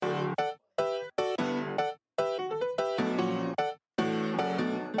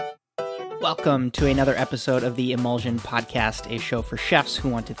Welcome to another episode of the Emulsion Podcast, a show for chefs who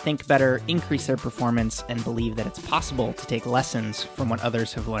want to think better, increase their performance, and believe that it's possible to take lessons from what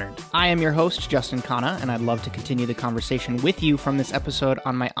others have learned. I am your host, Justin Khanna, and I'd love to continue the conversation with you from this episode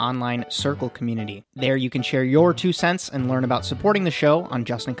on my online Circle community. There you can share your 2 cents and learn about supporting the show on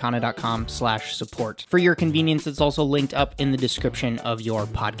justinkhanna.com/support. For your convenience, it's also linked up in the description of your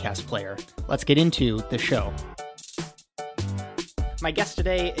podcast player. Let's get into the show. My guest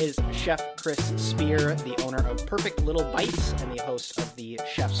today is Chef Chris Spear, the owner of Perfect Little Bites and the host of the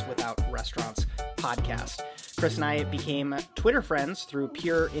Chefs Without Restaurants podcast. Chris and I became Twitter friends through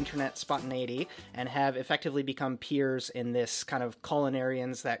pure internet spontaneity and have effectively become peers in this kind of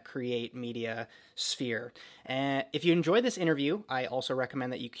culinarians that create media sphere. And if you enjoy this interview, I also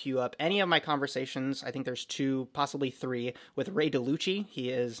recommend that you queue up any of my conversations. I think there's 2, possibly 3, with Ray DeLucci. He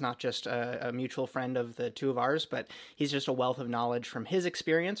is not just a mutual friend of the 2 of ours, but he's just a wealth of knowledge from his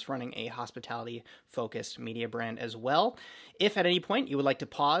experience running a hospitality-focused media brand as well. If at any point you would like to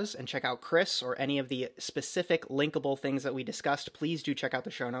pause and check out Chris or any of the specific linkable things that we discussed, please do check out the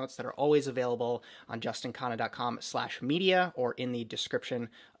show notes that are always available on justinkhanna.com/media or in the description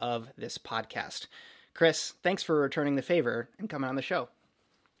of this podcast. Chris, thanks for returning the favor and coming on the show.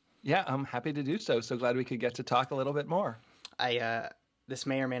 Yeah, I'm happy to do so. So glad we could get to talk a little bit more. This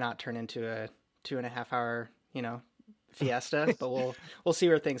may or may not turn into a 2.5 hour, fiesta, but we'll see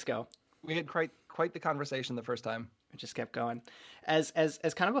where things go. We had quite the conversation the first time. It just kept going. As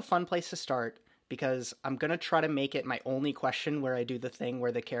kind of a fun place to start, because I'm going to try to make it my only question where I do the thing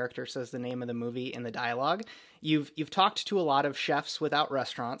where the character says the name of the movie in the dialogue. You've talked to a lot of chefs without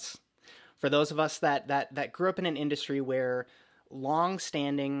restaurants. For those of us that grew up in an industry where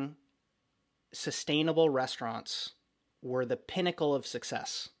long-standing, sustainable restaurants were the pinnacle of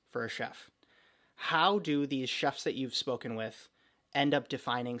success for a chef, how do these chefs that you've spoken with end up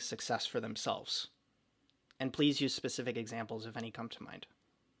defining success for themselves? And please use specific examples if any come to mind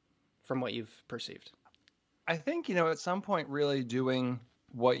from what you've perceived. I think, at some point really doing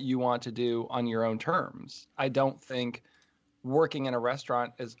what you want to do on your own terms. I don't think working in a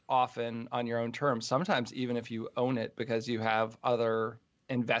restaurant is often on your own terms. Sometimes even if you own it because you have other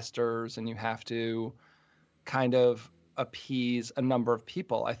investors and you have to kind of appease a number of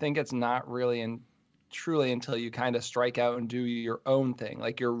people. I think it's not really truly until you kind of strike out and do your own thing,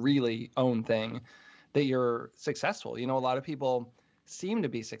 like your really own thing, that you're successful. A lot of people seem to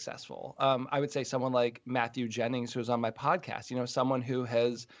be successful. I would say someone like Matthew Jennings, who's on my podcast, someone who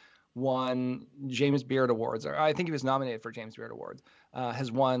has won James Beard Awards, or I think he was nominated for James Beard Awards,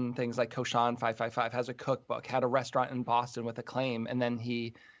 has won things like Koshan 555, has a cookbook, had a restaurant in Boston with Acclaim, and then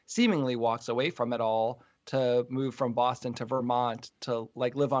he seemingly walks away from it all to move from Boston to Vermont to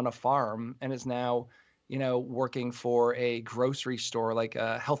live on a farm, and is now, working for a grocery store, like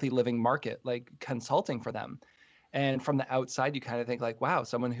a Healthy Living Market, consulting for them. And from the outside, you kind of think wow,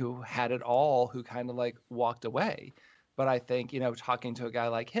 someone who had it all, who kind of walked away. But I think, talking to a guy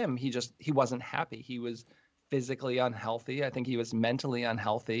like him, he wasn't happy. He was physically unhealthy. I think he was mentally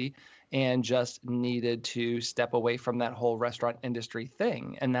unhealthy and just needed to step away from that whole restaurant industry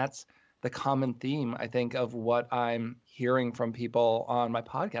thing. And that's the common theme, I think, of what I'm hearing from people on my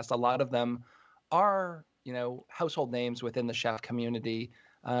podcast. A lot of them are, household names within the chef community,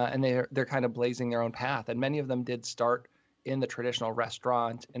 and they're kind of blazing their own path. And many of them did start in the traditional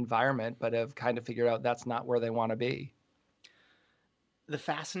restaurant environment, but have kind of figured out that's not where they want to be. The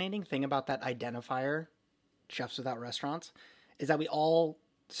fascinating thing about that identifier, Chefs Without Restaurants, is that we all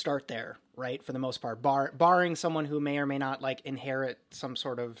start there, right? For the most part, barring someone who may or may not inherit some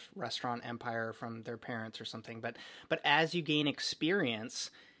sort of restaurant empire from their parents or something. But as you gain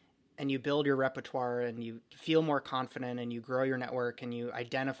experience and you build your repertoire and you feel more confident and you grow your network and you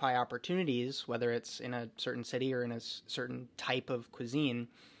identify opportunities, whether it's in a certain city or in a certain type of cuisine,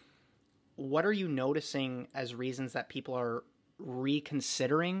 what are you noticing as reasons that people are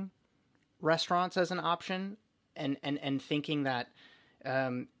reconsidering restaurants as an option and thinking that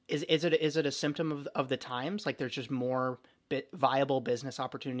is it a symptom of the times, there's just more viable business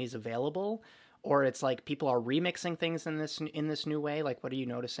opportunities available, or it's people are remixing things in this new way? What are you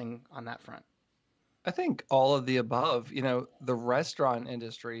noticing on that front? I think all of the above. The restaurant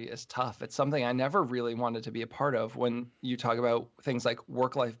industry is tough. It's something I never really wanted to be a part of. When you talk about things like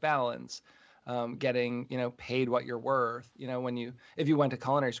work-life balance, getting, paid what you're worth, if you went to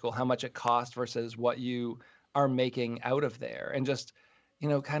culinary school, how much it cost versus what you are making out of there. And just,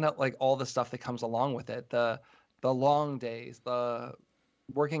 kind of all the stuff that comes along with it, the long days, the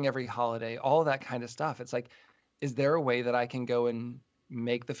working every holiday, all that kind of stuff. It's is there a way that I can go and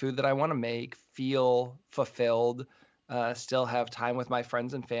make the food that I want to make, feel fulfilled, still have time with my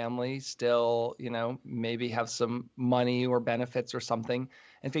friends and family, still, maybe have some money or benefits or something,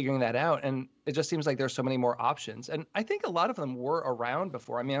 and figuring that out. And it just seems like there's so many more options. And I think a lot of them were around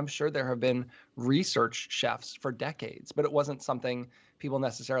before. I mean, I'm sure there have been research chefs for decades, but it wasn't something people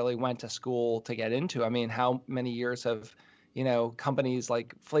necessarily went to school to get into. I mean, how many years have, companies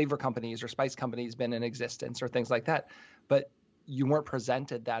like flavor companies or spice companies been in existence or things like that? But you weren't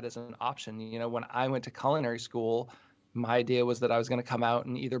presented that as an option. When I went to culinary school, my idea was that I was going to come out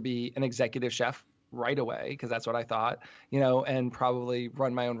and either be an executive chef right away, because that's what I thought, and probably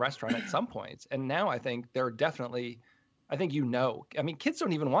run my own restaurant at some point. And now I think there are definitely, I mean, kids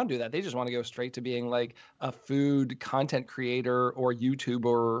don't even want to do that. They just want to go straight to being like a food content creator or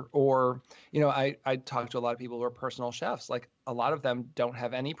YouTuber, or, I talk to a lot of people who are personal chefs. Like, a lot of them don't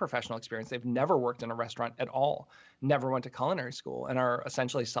have any professional experience. They've never worked in a restaurant at all, never went to culinary school, and are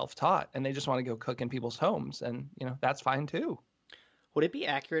essentially self-taught, and they just want to go cook in people's homes. And, that's fine too. Would it be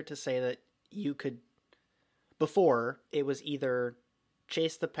accurate to say that you could, before, it was either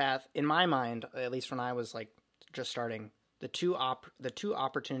chase the path, in my mind, at least when I was like just starting, the two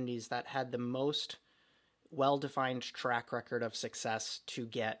opportunities that had the most well-defined track record of success to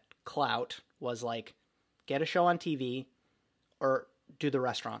get clout was like get a show on TV or do the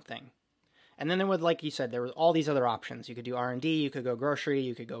restaurant thing. And then there was, like you said, there was all these other options. You could do R&D, you could go grocery,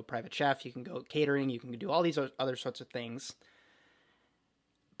 you could go private chef, you can go catering, you can do all these other sorts of things.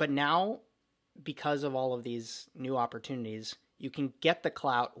 But now, because of all of these new opportunities, you can get the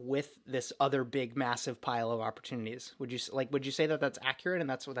clout with this other big, massive pile of opportunities. Would you say that that's accurate, and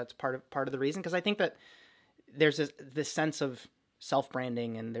that's part of the reason? Because I think that there's this sense of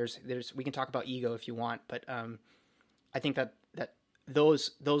self-branding, and there's we can talk about ego if you want, but I think that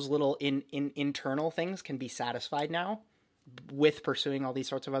those little internal things can be satisfied now with pursuing all these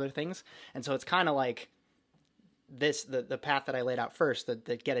sorts of other things. And so it's kind of like the path that I laid out first,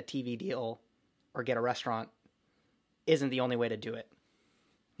 that get a TV deal or get a restaurant isn't the only way to do it.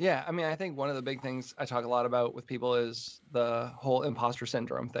 Yeah, I mean, I think one of the big things I talk a lot about with people is the whole imposter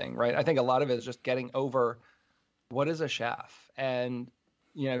syndrome thing, right? I think a lot of it is just getting over what is a chef, and,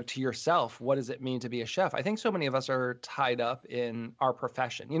 to yourself, what does it mean to be a chef? I think so many of us are tied up in our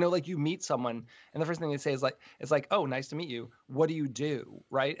profession. Like, you meet someone and the first thing they say is like, it's like, oh, nice to meet you. What do you do?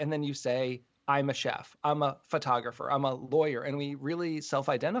 Right? And then you say, I'm a chef, I'm a photographer, I'm a lawyer. And we really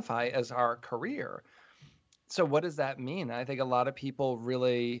self-identify as our career. So what does that mean? I think a lot of people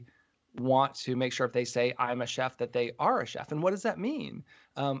really want to make sure if they say I'm a chef that they are a chef. And what does that mean?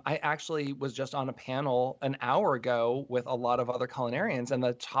 I actually was just on a panel an hour ago with a lot of other culinarians, and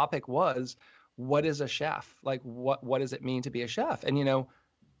the topic was, what is a chef? Like, what does it mean to be a chef? And,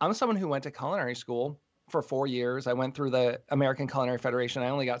 I'm someone who went to culinary school for 4 years. I went through the American Culinary Federation. I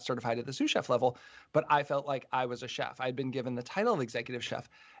only got certified at the sous chef level, but I felt like I was a chef. I'd been given the title of executive chef.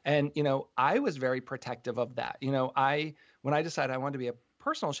 And, I was very protective of that. When I decided I wanted to be a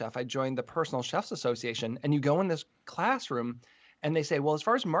personal chef, I joined the Personal Chefs Association. And you go in this classroom and they say, well, as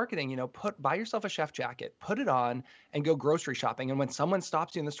far as marketing, buy yourself a chef jacket, put it on, and go grocery shopping. And when someone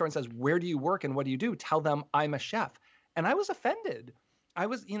stops you in the store and says, where do you work and what do you do? Tell them I'm a chef. And I was offended. I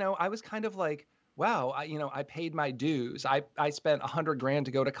was kind of like, wow, I paid my dues. I spent $100,000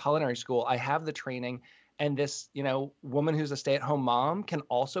 to go to culinary school. I have the training. And this, woman who's a stay-at-home mom can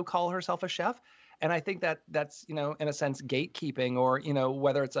also call herself a chef. And I think that's, in a sense, gatekeeping, or,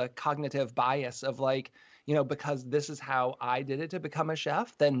 whether it's a cognitive bias of like, because this is how I did it to become a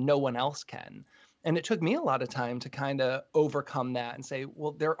chef, then no one else can. And it took me a lot of time to kind of overcome that and say,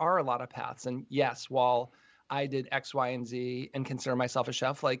 well, there are a lot of paths. And yes, while I did X, Y, and Z and consider myself a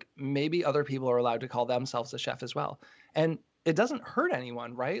chef, like, maybe other people are allowed to call themselves a chef as well. And it doesn't hurt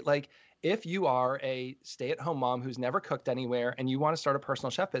anyone, right? Like, if you are a stay-at-home mom who's never cooked anywhere and you want to start a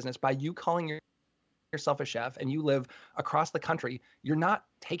personal chef business, by you calling yourself a chef and you live across the country, you're not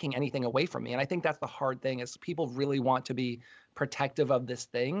taking anything away from me. And I think that's the hard thing, is people really want to be protective of this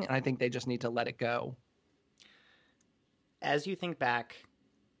thing. And I think they just need to let it go. As you think back,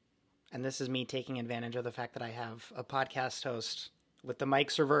 and this is me taking advantage of the fact that I have a podcast host with the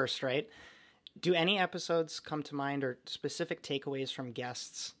mics reversed, right? Do any episodes come to mind, or specific takeaways from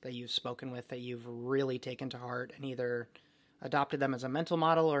guests that you've spoken with that you've really taken to heart and either adopted them as a mental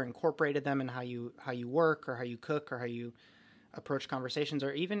model or incorporated them in how you work or how you cook or how you approach conversations,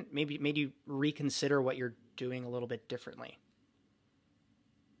 or even maybe made you reconsider what you're doing a little bit differently?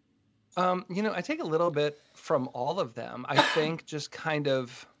 I take a little bit from all of them. I think just kind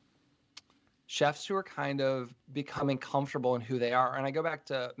of chefs who are kind of becoming comfortable in who they are. And I go back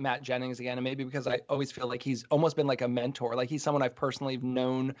to Matt Jennings again, and maybe because I always feel like he's almost been like a mentor, like he's someone I've personally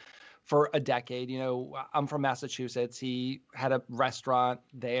known for a decade. You know, I'm from Massachusetts. He had a restaurant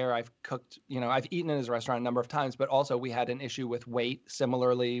there. I've cooked, you know, I've eaten in his restaurant a number of times, but also we had an issue with weight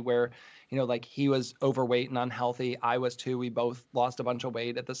similarly where, you know, like he was overweight and unhealthy. I was too. We both lost a bunch of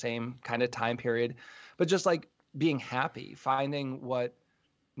weight at the same kind of time period. But just like being happy, finding what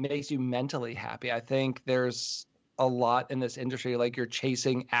makes you mentally happy. I think there's a lot in this industry, like you're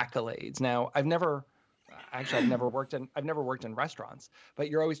chasing accolades. Now, I've never worked in restaurants, but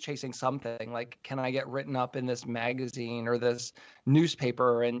you're always chasing something. Like, can I get written up in this magazine or this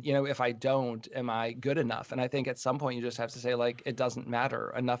newspaper? And, you know, if I don't, am I good enough? And I think at some point you just have to say, like, it doesn't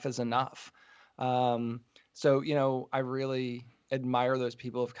matter. Enough is enough. So, you know, I really admire those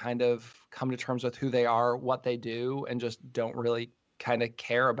people who've kind of come to terms with who they are, what they do, and just don't really kind of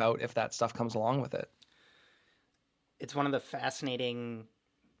care about if that stuff comes along with it. It's one of the fascinating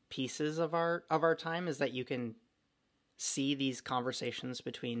pieces of our time is that you can see these conversations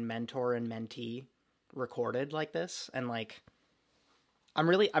between mentor and mentee recorded like this, and like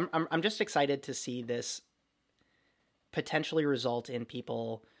I'm just excited to see this potentially result in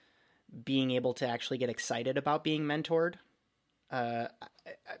people being able to actually get excited about being mentored. And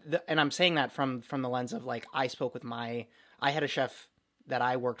I'm saying that from the lens of like I had a chef that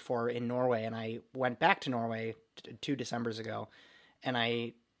I worked for in Norway, and I went back to Norway 2 Decembers ago, and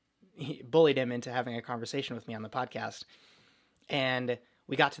he bullied him into having a conversation with me on the podcast. And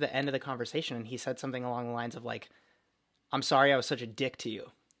we got to the end of the conversation and he said something along the lines of like, "I'm sorry I was such a dick to you."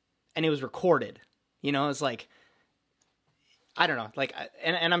 And it was recorded, you know, it's like, I don't know, like,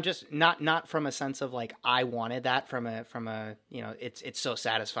 and I'm just not from a sense of like, I wanted that from a, you know, it's so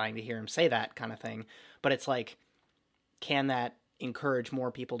satisfying to hear him say that kind of thing. But it's like, can that encourage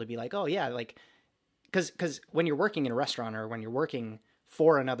more people to be like, oh yeah, like, cause when you're working in a restaurant or when you're working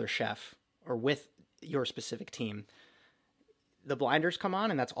for another chef or with your specific team, the blinders come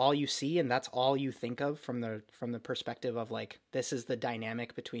on and that's all you see. And that's all you think of from the perspective of like, this is the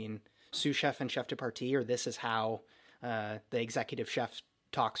dynamic between sous chef and chef de partie, or this is how the executive chef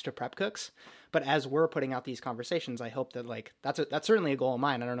talks to prep cooks. But as we're putting out these conversations, I hope that like, that's certainly a goal of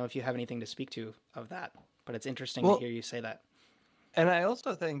mine. I don't know if you have anything to speak to of that, but it's interesting to hear you say that. And I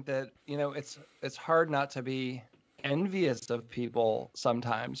also think that, you know, it's hard not to be envious of people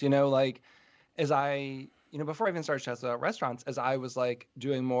sometimes, you know, like as I, you know, before I even started Chefs Without Restaurants, as I was like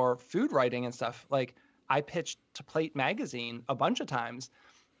doing more food writing and stuff, like I pitched to Plate magazine a bunch of times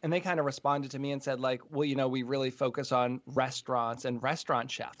and they kind of responded to me and said like, well, you know, we really focus on restaurants and restaurant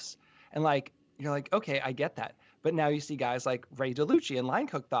chefs. And like, you're like, okay, I get that. But now you see guys like Ray DeLucci and Line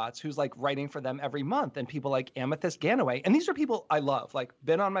Cook Thoughts, who's like writing for them every month, and people like Amethyst Ganaway. And these are people I love, like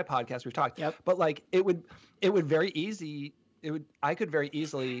been on my podcast, we've talked. Yep. But like I could very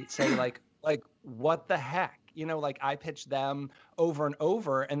easily say like what the heck? You know, like I pitched them over and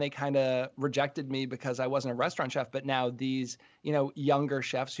over and they kind of rejected me because I wasn't a restaurant chef. But now these, you know, younger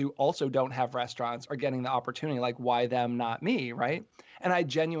chefs who also don't have restaurants are getting the opportunity, like why them, not me, right? And I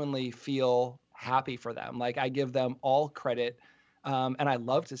genuinely feel happy for them. Like I give them all credit. And I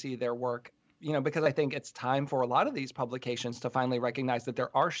love to see their work, you know, because I think it's time for a lot of these publications to finally recognize that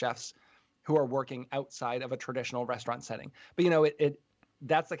there are chefs who are working outside of a traditional restaurant setting. But, you know,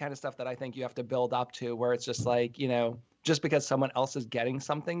 that's the kind of stuff that I think you have to build up to, where it's just like, you know, just because someone else is getting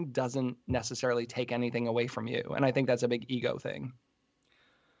something doesn't necessarily take anything away from you. And I think that's a big ego thing.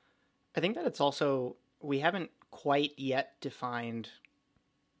 I think that it's also, we haven't quite yet defined,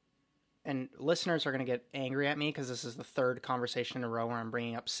 and listeners are going to get angry at me because this is the third conversation in a row where I'm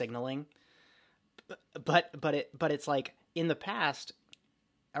bringing up signaling. But it's like in the past,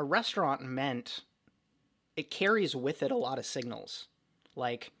 a restaurant meant it carries with it a lot of signals.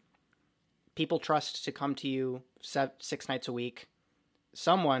 Like people trust to come to you 6 nights a week.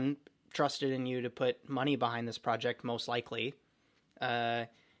 Someone trusted in you to put money behind this project, most likely.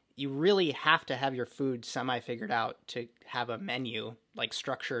 You really have to have your food semi-figured out to have a menu, like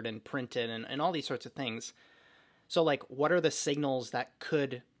structured and printed and all these sorts of things. So like, what are the signals that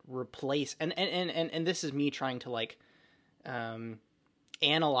could replace, and this is me trying to like,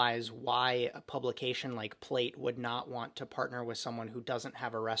 analyze why a publication like Plate would not want to partner with someone who doesn't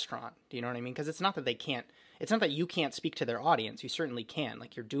have a restaurant. Do you know what I mean? Because it's not that you can't speak to their audience. You certainly can,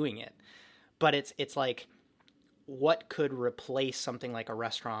 like you're doing it. But it's like, what could replace something like a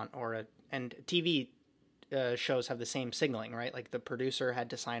restaurant and TV shows have the same signaling, right? Like the producer had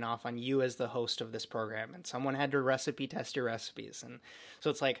to sign off on you as the host of this program, and someone had to recipe test your recipes. And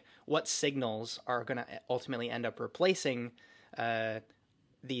so it's like, what signals are going to ultimately end up replacing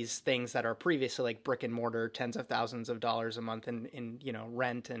these things that are previously like brick and mortar, tens of thousands of dollars a month in you know,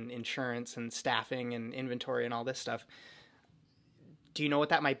 rent and insurance and staffing and inventory and all this stuff? do you know what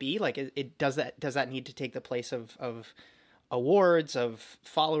that might be? Like, does that need to take the place of awards, of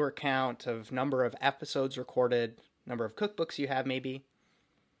follower count, of number of episodes recorded, number of cookbooks you have, maybe?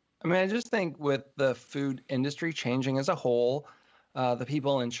 I mean, I just think with the food industry changing as a whole, the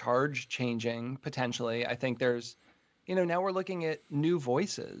people in charge changing potentially, I think there's, now we're looking at new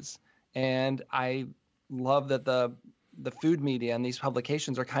voices. And I love that the food media and these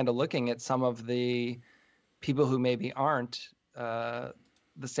publications are kind of looking at some of the people who maybe aren't the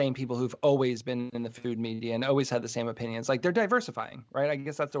same people who've always been in the food media and always had the same opinions. Like, they're diversifying, right? I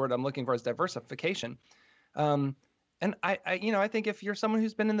guess that's the word I'm looking for, is diversification. And I think if you're someone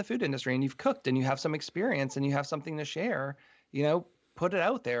who's been in the food industry and you've cooked and you have some experience and you have something to share, put it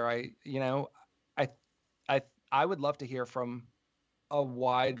out there. I would love to hear from a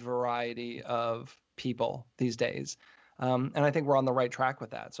wide variety of people these days. And I think we're on the right track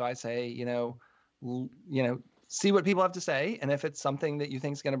with that. So I say, see what people have to say. And if it's something that you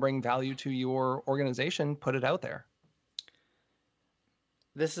think is going to bring value to your organization, put it out there.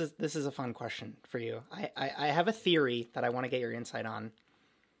 This is a fun question for you. I have a theory that I want to get your insight on,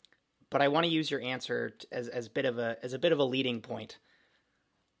 but I want to use your answer as a bit of a leading point.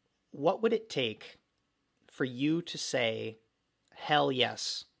 What would it take for you to say hell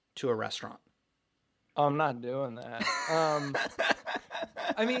yes to a restaurant? I'm not doing that.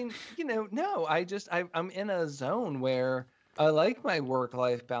 I mean, no, I'm in a zone where I like my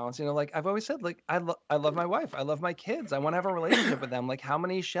work-life balance. Like I've always said, like I love my wife. I love my kids. I want to have a relationship with them. Like, how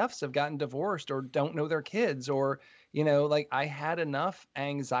many chefs have gotten divorced or don't know their kids? Or, like I had enough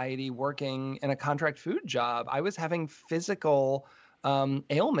anxiety working in a contract food job. I was having physical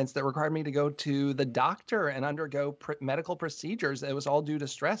ailments that required me to go to the doctor and undergo medical procedures. It was all due to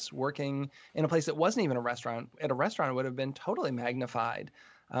stress working in a place that wasn't even a restaurant. At a restaurant, it would have been totally magnified.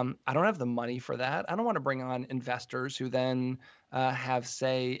 I don't have the money for that. I don't want to bring on investors who then have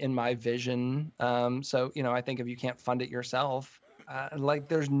say in my vision. So, I think if you can't fund it yourself,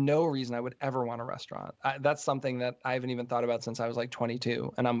 there's no reason I would ever want a restaurant. That's something that I haven't even thought about since I was like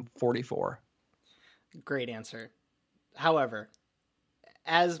 22 and I'm 44. Great answer. However,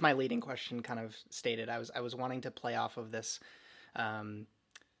 as my leading question kind of stated, I was wanting to play off of this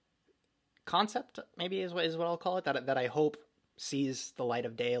concept, maybe is what I'll call it, that I hope sees the light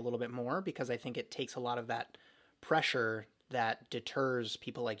of day a little bit more, because I think it takes a lot of that pressure that deters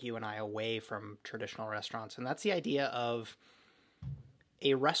people like you and I away from traditional restaurants. And that's the idea of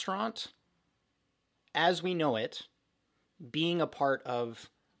a restaurant as we know it being a part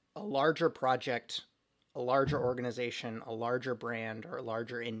of a larger project, a larger organization, a larger brand, or a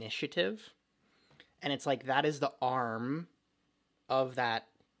larger initiative. And it's like that is the arm of that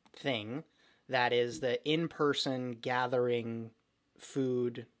thing. That is the in-person gathering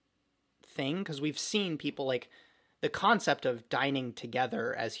food thing. Because we've seen people, like, the concept of dining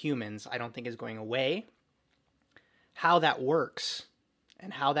together as humans, I don't think is going away. How that works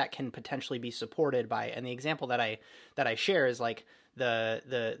and how that can potentially be supported by, and the example that I share is like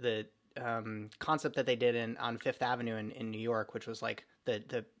the concept that they did on Fifth Avenue in New York, which was like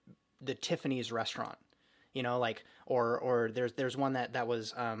the Tiffany's restaurant. Or there's one that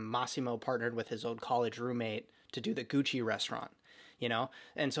was Massimo partnered with his old college roommate to do the Gucci restaurant,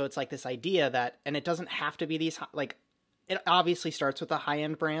 and so it's like this idea that, and it doesn't have to be these, like, it obviously starts with the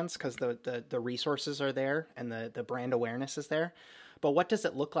high-end brands because the resources are there and the brand awareness is there, but what does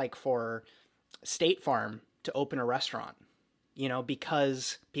it look like for State Farm to open a restaurant?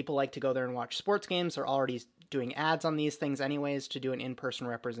 Because people like to go there and watch sports games. They're already doing ads on these things anyways to do an in-person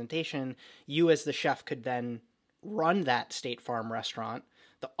representation. You as the chef could then run that State Farm restaurant.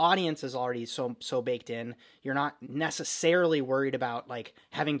 The audience is already so baked in. You're not necessarily worried about like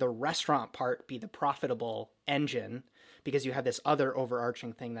having the restaurant part be the profitable engine, because you have this other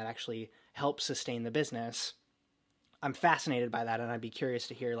overarching thing that actually helps sustain the business. I'm fascinated by that, and I'd be curious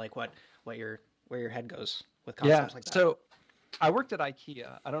to hear like where your head goes with concepts like that. So I worked at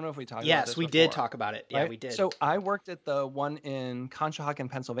IKEA. I don't know if we talked about this Yes, we before. did talk about it. Yeah, right? we did. So I worked at the one in Conshohocken,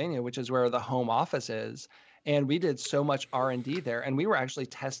 Pennsylvania, which is where the home office is. And we did so much R&D there. And we were actually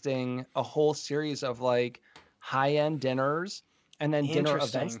testing a whole series of like high-end dinners and then dinner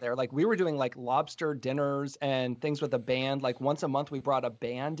events there. Like we were doing like lobster dinners and things with a band. Like once a month we brought a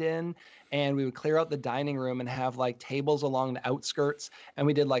band in and we would clear out the dining room and have like tables along the outskirts. And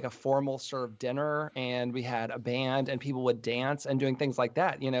we did like a formal served dinner and we had a band and people would dance and doing things like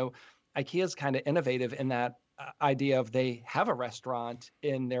that. IKEA's kind of innovative in that idea of they have a restaurant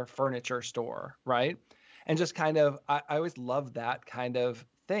in their furniture store, right? And just kind of, I always loved that kind of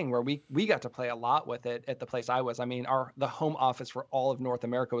thing where we got to play a lot with it at the place I was. I mean, the home office for all of North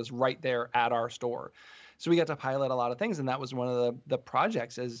America was right there at our store. So we got to pilot a lot of things, and that was one of the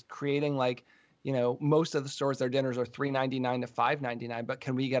projects, is creating like, most of the stores, their dinners are $3.99 to $5.99, but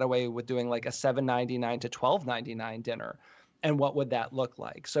can we get away with doing like a $7.99 to $12.99 dinner? And what would that look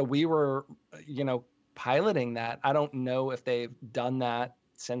like? So we were, piloting that. I don't know if they've done that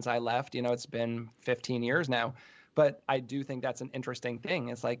since I left. It's been 15 years now. But I do think that's an interesting thing.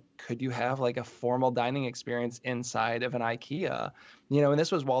 It's like, could you have like a formal dining experience inside of an IKEA? And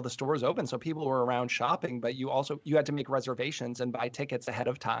this was while the store was open, so people were around shopping, but you had to make reservations and buy tickets ahead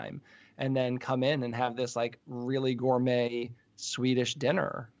of time, and then come in and have this like really gourmet Swedish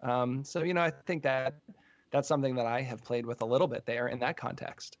dinner. So I think that's something that I have played with a little bit there in that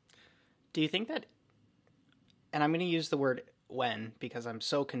context. Do you think that, and I'm going to use the word when, because I'm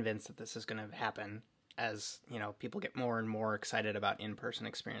so convinced that this is going to happen as, people get more and more excited about in-person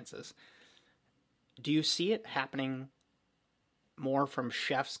experiences. Do you see it happening more from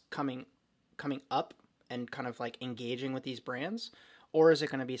chefs coming up and kind of like engaging with these brands? Or is it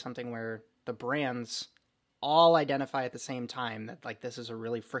going to be something where the brands all identify at the same time that like this is a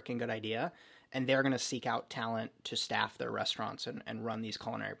really freaking good idea, and they're going to seek out talent to staff their restaurants and run these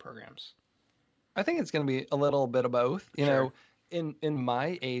culinary programs? I think it's going to be a little bit of both. Sure. In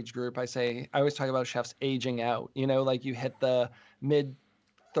my age group, I always talk about chefs aging out. Like you hit the mid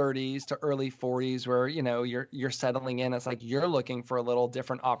 30s to early 40s where you're settling in. It's like you're looking for a little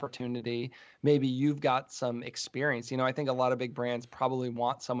different opportunity. Maybe you've got some experience. I think a lot of big brands probably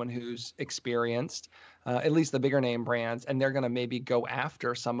want someone who's experienced, at least the bigger name brands, and they're going to maybe go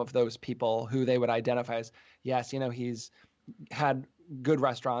after some of those people who they would identify as, yes, he's had good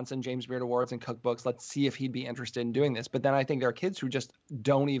restaurants and James Beard Awards and cookbooks. Let's see if he'd be interested in doing this. But then I think there are kids who just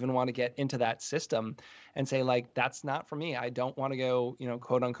don't even want to get into that system and say, like, that's not for me. I don't want to go,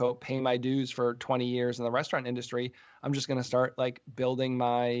 quote unquote, pay my dues for 20 years in the restaurant industry. I'm just going to start like building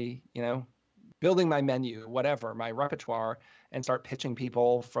my menu, whatever, my repertoire, and start pitching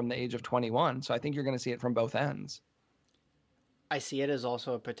people from the age of 21. So I think you're going to see it from both ends. I see it as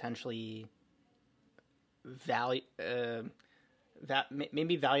also a potentially that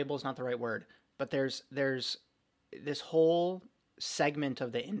maybe valuable is not the right word, but there's this whole segment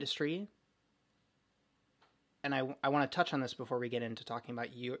of the industry, and I want to touch on this before we get into talking about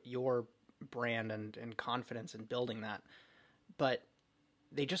your brand and confidence in building that, but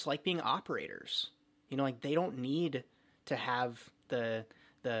they just like being operators. Like they don't need to have the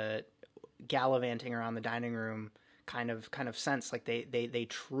gallivanting around the dining room kind of sense. Like they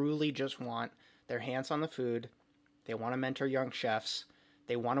truly just want their hands on the food. They want to mentor young chefs.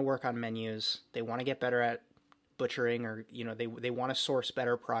 They want to work on menus. They want to get better at butchering, or, they want to source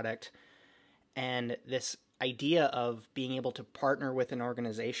better product. And this idea of being able to partner with an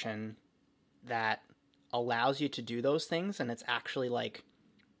organization that allows you to do those things, and it's actually like,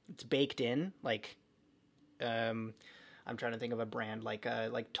 it's baked in, like, I'm trying to think of a brand like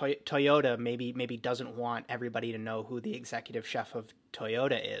Toyota maybe doesn't want everybody to know who the executive chef of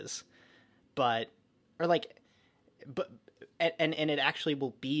Toyota is, but it actually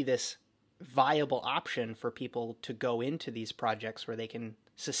will be this viable option for people to go into these projects where they can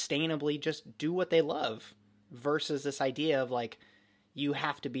sustainably just do what they love, versus this idea of like, you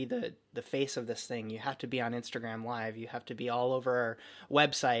have to be the face of this thing. You have to be on Instagram Live. You have to be all over our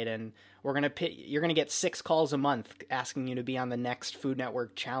website, and you're going to get 6 calls a month asking you to be on the next Food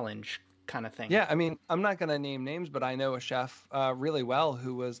Network challenge kind of thing. Yeah. I mean, I'm not going to name names, but I know a chef really well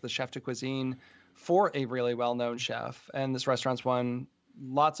who was the chef de cuisine for a really well-known chef. And this restaurant's won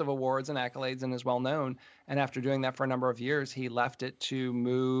lots of awards and accolades and is well-known. And after doing that for a number of years, he left it to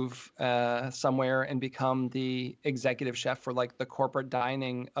move somewhere and become the executive chef for like the corporate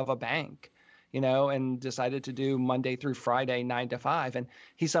dining of a bank, and decided to do Monday through Friday, 9 to 5. And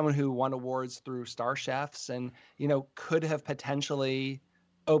he's someone who won awards through Star Chefs and, could have potentially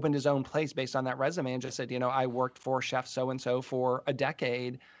opened his own place based on that resume and just said, I worked for Chef so-and-so for a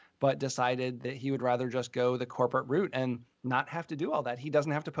decade, but decided that he would rather just go the corporate route and not have to do all that. He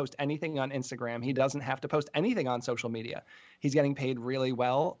doesn't have to post anything on Instagram. He doesn't have to post anything on social media. He's getting paid really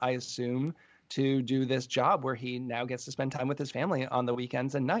well, I assume, to do this job where he now gets to spend time with his family on the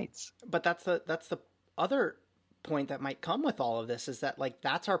weekends and nights. But that's the other point that might come with all of this, is that like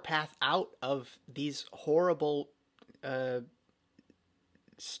that's our path out of these horrible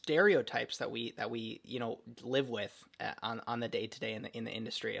stereotypes that we live with on the day to day in the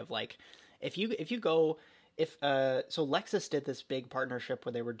industry of like, so Lexus did this big partnership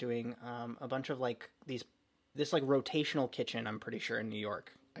where they were doing a bunch of like this like rotational kitchen, I'm pretty sure, in New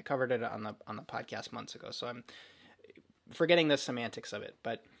York. I covered it on the podcast months ago, so I'm forgetting the semantics of it.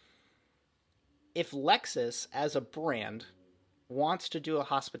 But if Lexus as a brand wants to do a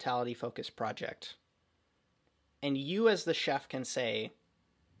hospitality focused project, and you as the chef can say,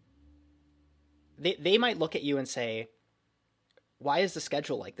 they might look at you and say, why is the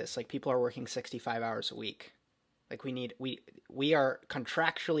schedule like this? Like, people are working 65 hours a week. Like, we are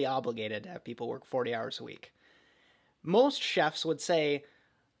contractually obligated to have people work 40 hours a week. Most chefs would say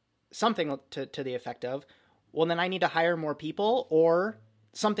something to the effect of, well, then I need to hire more people, or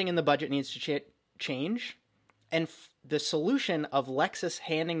something in the budget needs to change. And the solution of Lexus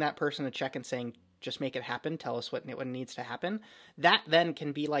handing that person a check and saying, just make it happen, tell us what needs to happen, that then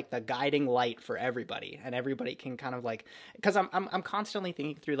can be like the guiding light for everybody. And everybody can kind of like, because I'm constantly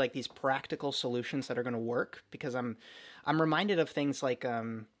thinking through like these practical solutions that are going to work, because I'm reminded of things like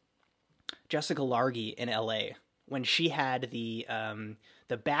Jessica Largy in LA, when she had the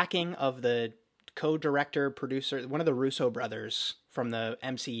backing of the co-director, producer, one of the Russo brothers from the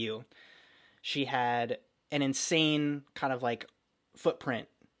MCU. She had an insane kind of like footprint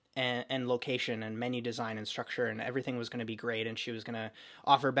and location and menu design and structure, and everything was going to be great, and she was going to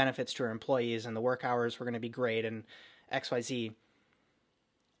offer benefits to her employees, and the work hours were going to be great, and XYZ.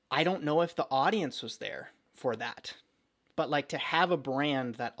 I don't know if the audience was there for that, but like, to have a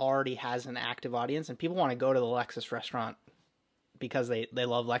brand that already has an active audience, and people want to go to the Lexus restaurant because they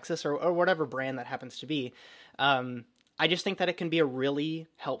love Lexus or whatever brand that happens to be. I just think that it can be a really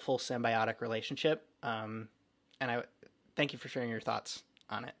helpful symbiotic relationship. And I thank you for sharing your thoughts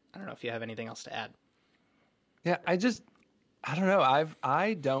on it. I don't know if you have anything else to add. Yeah, I don't know.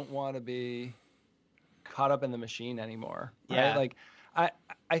 I don't want to be caught up in the machine anymore. Right? Yeah. Like,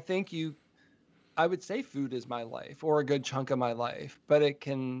 I think I would say food is my life, or a good chunk of my life, but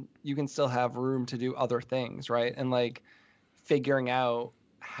you can still have room to do other things, right? And like, figuring out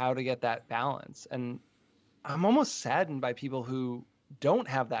how to get that balance. And I'm almost saddened by people who don't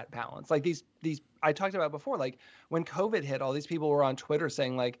have that balance. Like these I talked about before, like when COVID hit, all these people were on Twitter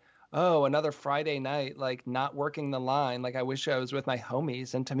saying like, oh, another Friday night, like not working the line. Like, I wish I was with my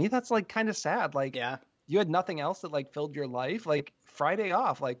homies. And to me, that's like kind of sad. Like, Yeah. You had nothing else that like filled your life. Like, Friday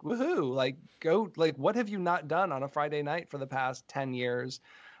off, like, woohoo, like, go, like, what have you not done on a Friday night for the past 10 years?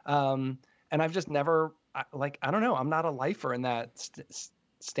 And I've just never, like, I don't know, I'm not a lifer in that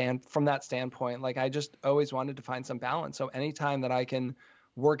from that standpoint. Like, I just always wanted to find some balance. So anytime that I can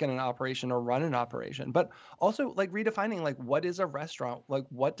work in an operation or run an operation, but also like redefining, like, what is a restaurant? Like,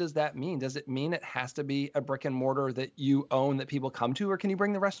 what does that mean? Does it mean it has to be a brick and mortar that you own that people come to, or can you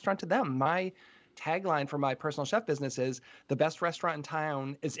bring the restaurant to them? My tagline for my personal chef business is the best restaurant in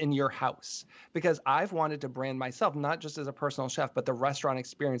town is in your house, because I've wanted to brand myself, not just as a personal chef, but the restaurant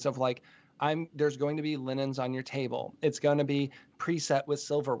experience of like, there's going to be linens on your table. It's going to be preset with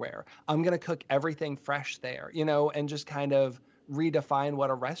silverware. I'm going to cook everything fresh there, and just kind of redefine what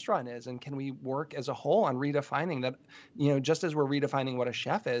a restaurant is. And can we work as a whole on redefining that, just as we're redefining what a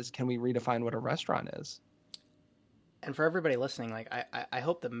chef is, can we redefine what a restaurant is? And for everybody listening, like, I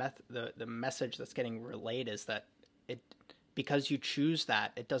hope the message that's getting relayed is that because you choose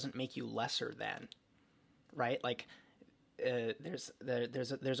that, it doesn't make you lesser than, right? Like, there's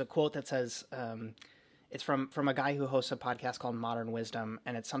a quote that says, it's from a guy who hosts a podcast called Modern Wisdom,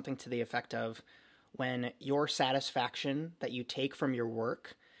 and it's something to the effect of, when your satisfaction that you take from your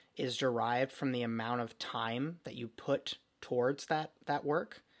work is derived from the amount of time that you put towards that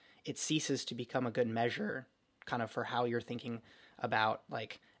work, it ceases to become a good measure kind of for how you're thinking about,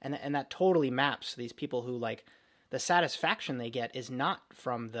 like, and that totally maps to these people who, like, the satisfaction they get is not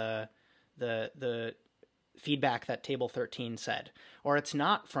from the feedback that Table 13 said, or it's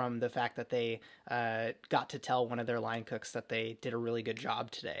not from the fact that they got to tell one of their line cooks that they did a really good job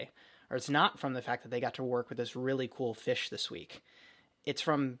today, or it's not from the fact that they got to work with this really cool fish this week. It's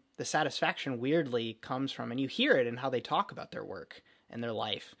from the satisfaction, weirdly, comes from, and you hear it in how they talk about their work and their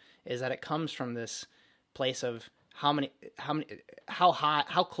life, is that it comes from this place of how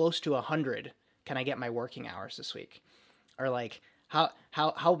close to 100 can I get my working hours this week, or like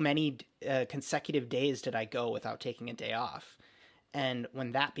how many consecutive days did I go without taking a day off? And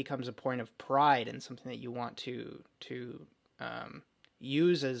when that becomes a point of pride and something that you want to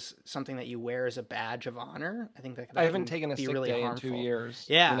use as something that you wear as a badge of honor, I think that I haven't taken a sick really day harmful. in 2 years.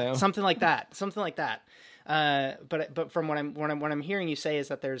 Yeah, something like that. But from what I'm hearing you say is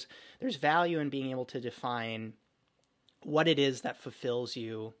that there's value in being able to define what it is that fulfills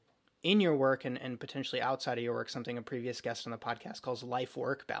you in your work and potentially outside of your work. Something a previous guest on the podcast calls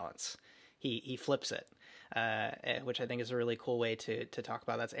life-work balance. He flips it, which I think is a really cool way to talk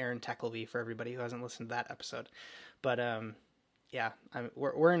about. That's Aaron Teckelby for everybody who hasn't listened to that episode. But yeah,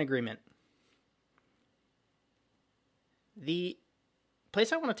 we're in agreement. The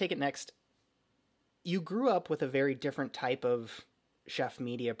place I want to take it next, you grew up with a very different type of chef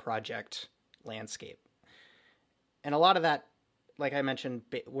media project landscape. And a lot of that, like I mentioned,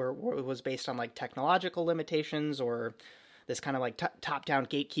 was based on like technological limitations or this kind of like top-down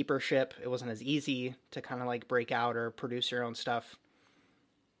gatekeepership. It wasn't as easy to kind of like break out or produce your own stuff.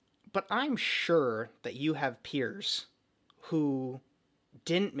 But I'm sure that you have peers who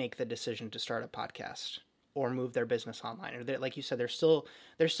didn't make the decision to start a podcast or move their business online, or like you said, they're still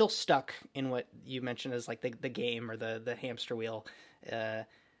stuck in what you mentioned as like the game or the hamster wheel.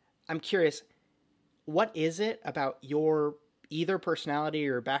 I'm curious, what is it about your either personality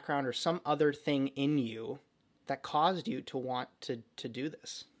or background or some other thing in you that caused you to want to do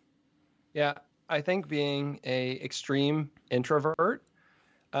this? Yeah, I think being a extreme introvert,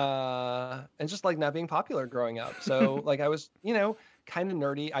 and just like not being popular growing up. So like I was, kind of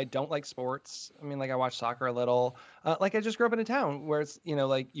nerdy. I don't like sports. I mean, like I watch soccer a little. Like I just grew up in a town where it's,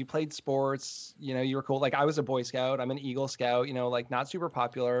 like you played sports, you were cool. Like I was a Boy Scout. I'm an Eagle Scout, like not super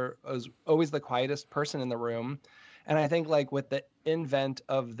popular. I was always the quietest person in the room. And I think like with the invent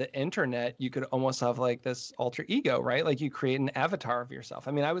of the internet, you could almost have like this alter ego, right? Like you create an avatar of yourself.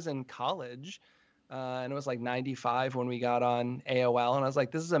 I mean, I was in college, and it was like 95 when we got on AOL. And I was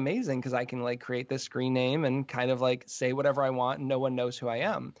like, this is amazing because I can like create this screen name and kind of like say whatever I want and no one knows who I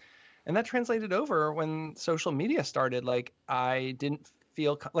am. And that translated over when social media started. Like I didn't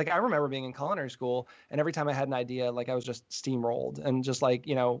feel like I remember being in culinary school and every time I had an idea, like I was just steamrolled and just like,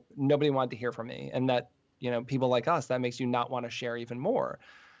 nobody wanted to hear from me. And that, people like us, that makes you not want to share even more.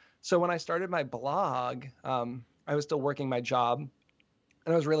 So when I started my blog, I was still working my job.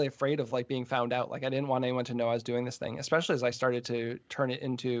 And I was really afraid of like being found out. Like I didn't want anyone to know I was doing this thing, especially as I started to turn it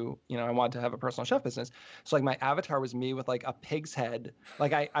into, I wanted to have a personal chef business. So like my avatar was me with like a pig's head.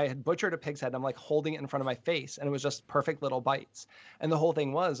 Like I had butchered a pig's head. And I'm like holding it in front of my face and it was just Perfect Little Bites. And the whole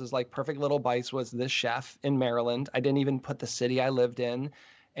thing is like Perfect Little Bites was this chef in Maryland. I didn't even put the city I lived in.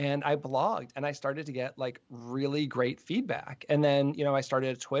 And I blogged and I started to get like really great feedback. And then, I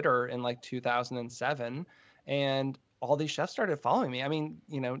started Twitter in like 2007 and all these chefs started following me. I mean,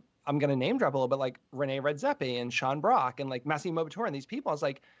 I'm going to name drop a little bit like Rene Redzepi and Sean Brock and like Massimo Bottura and these people. I was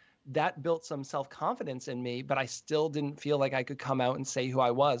like, that built some self-confidence in me, but I still didn't feel like I could come out and say who I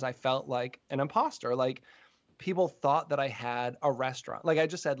was. I felt like an imposter. Like people thought that I had a restaurant. Like I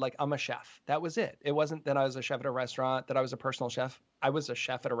just said, like, I'm a chef. That was it. It wasn't that I was a chef at a restaurant, that I was a personal chef. I was a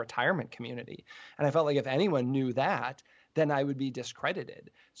chef at a retirement community. And I felt like if anyone knew that, then I would be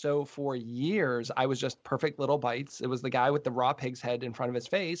discredited. So for years, I was just Perfect Little Bites. It was the guy with the raw pig's head in front of his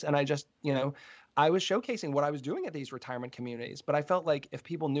face. And I just, I was showcasing what I was doing at these retirement communities. But I felt like if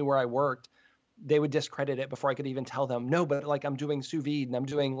people knew where I worked, they would discredit it before I could even tell them, no, but like I'm doing sous vide and I'm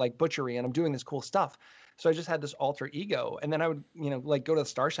doing like butchery and I'm doing this cool stuff. So I just had this alter ego. And then I would, like go to the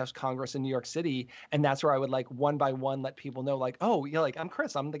Star Chefs Congress in New York City. And that's where I would like one by one let people know like, oh, yeah, like I'm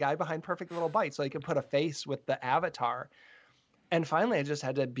Chris, I'm the guy behind Perfect Little Bites. So I could put a face with the avatar. And finally, I just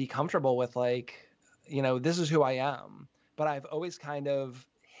had to be comfortable with like, this is who I am. But I've always kind of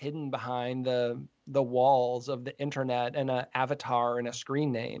hidden behind the walls of the internet and an avatar and a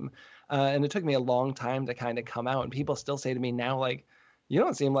screen name. And it took me a long time to kind of come out. And people still say to me now, like, you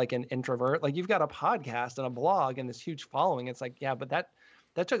don't seem like an introvert. Like you've got a podcast and a blog and this huge following. It's like, yeah, but that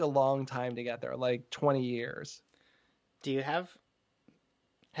took a long time to get there, like 20 years. Do you have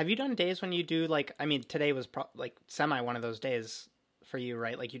you done days when you do like, I mean, today was like semi one of those days for you,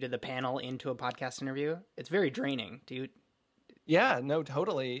 right? Like you did the panel into a podcast interview. It's very draining. Do you? Yeah, no,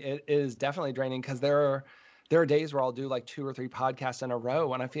 totally. It is definitely draining because there are days where I'll do like 2 or 3 podcasts in a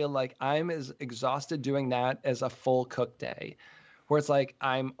row. And I feel like I'm as exhausted doing that as a full cook day. Where it's like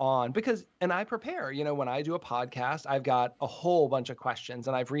I'm on and I prepare, when I do a podcast, I've got a whole bunch of questions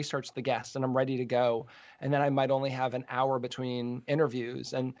and I've researched the guests and I'm ready to go. And then I might only have an hour between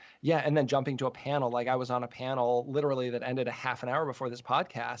interviews and then jumping to a panel. Like I was on a panel literally that ended a half an hour before this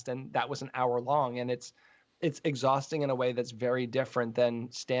podcast. And that was an hour long. And it's exhausting in a way that's very different than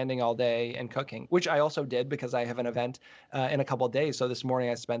standing all day and cooking, which I also did because I have an event in a couple of days. So this morning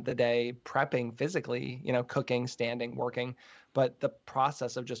I spent the day prepping physically, cooking, standing, working. But the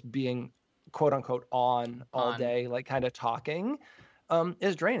process of just being quote unquote on all day, like kind of talking,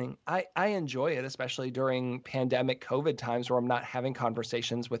 is draining. I enjoy it, especially during pandemic COVID times where I'm not having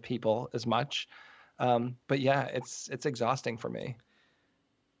conversations with people as much. But yeah, it's exhausting for me.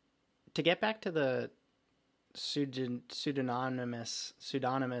 To get back to the pseudonymous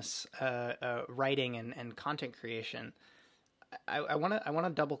writing and content creation, I want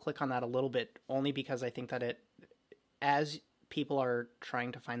to double click on that a little bit, only because I think that as people are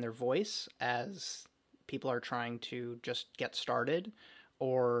trying to find their voice, as people are trying to just get started,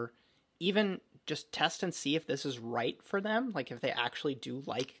 or even just test and see if this is right for them, like if they actually do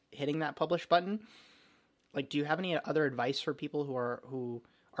like hitting that publish button, like, do you have any other advice for people who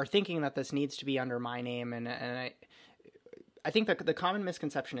are thinking that this needs to be under my name? And I think that the common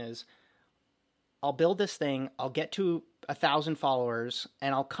misconception is, I'll build this thing, I'll get to 1,000 followers,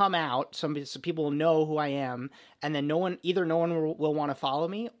 and I'll come out, so people will know who I am, and then no one will want to follow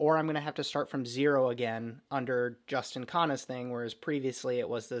me, or I'm going to have to start from zero again under Justin Khanna's thing, whereas previously it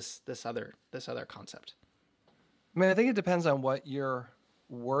was this other concept. I mean, I think it depends on what you're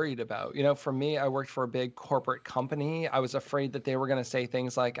worried about. You know, for me, I worked for a big corporate company. I was afraid that they were going to say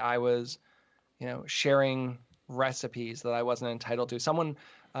things like I was, you know, sharing recipes that I wasn't entitled to. Someone,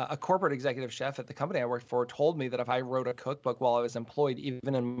 a corporate executive chef at the company I worked for, told me that if I wrote a cookbook while I was employed,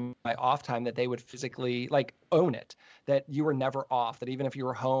 even in my off time, that they would physically like own it, that you were never off, that even if you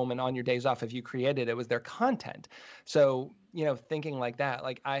were home and on your days off, if you created it was their content. So, you know, thinking like that,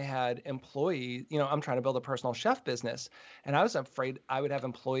 like I had employees, you know, I'm trying to build a personal chef business, and I was afraid I would have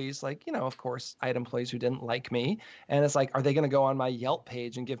employees like, you know, of course I had employees who didn't like me, and it's like, are they going to go on my Yelp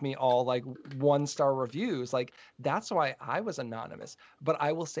page and give me all like 1-star reviews? Like, that's why I was anonymous. But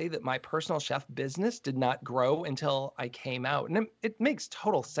I will say that my personal chef business did not grow until I came out. And it makes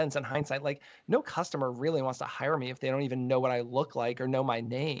total sense in hindsight. Like, no customer really wants to hire me if they don't even know what I look like or know my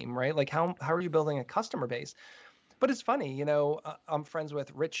name, right? Like, how are you building a customer base? But it's funny, you know, I'm friends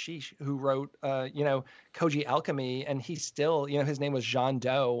with Rich Sheesh, who wrote, you know, Koji Alchemy, and he still, you know, his name was Jean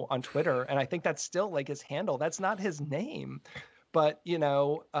Doe on Twitter. And I think that's still like his handle. That's not his name. But, you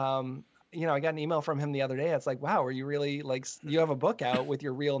know, I got an email from him the other day. It's like, wow, are you really like, you have a book out with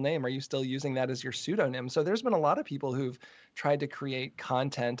your real name? Are you still using that as your pseudonym? So there's been a lot of people who've tried to create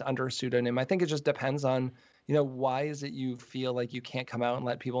content under a pseudonym. I think it just depends on, you know, why is it you feel like you can't come out and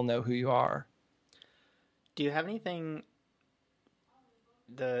let people know who you are? Do you have anything,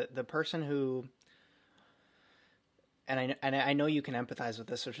 the person who, and I know you can empathize with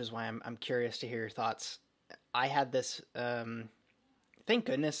this, which is why I'm curious to hear your thoughts. I had this, thank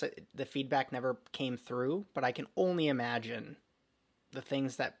goodness the feedback never came through, but I can only imagine the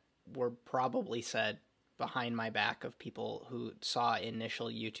things that were probably said behind my back of people who saw initial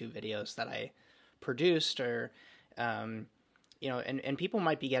YouTube videos that I produced, or, you know, and people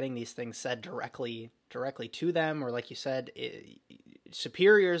might be getting these things said directly to them, or like you said,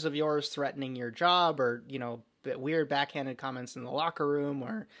 superiors of yours threatening your job, or, you know, weird backhanded comments in the locker room,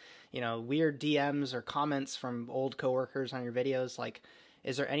 or, you know, weird DMs or comments from old coworkers on your videos. Like,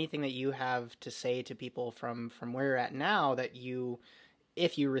 is there anything that you have to say to people from where you're at now that you,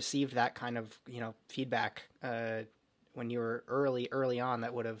 if you received that kind of, you know, feedback when you were early on,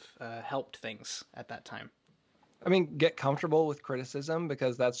 that would have helped things at that time? I mean, get comfortable with criticism,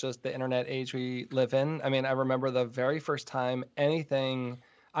 because that's just the internet age we live in. I mean, I remember the very first time anything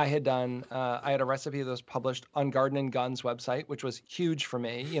I had done, I had a recipe that was published on Garden and Guns website, which was huge for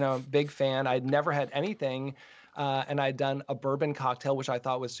me. You know, big fan. I'd never had anything, and I'd done a bourbon cocktail, which I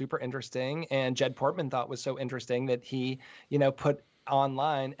thought was super interesting. And Jed Portman thought was so interesting that he, you know, put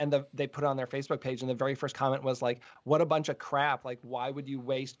online, and they put it on their Facebook page, and the very first comment was like, what a bunch of crap, like, why would you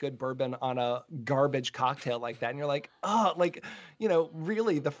waste good bourbon on a garbage cocktail like that? And you're like, oh, like, you know,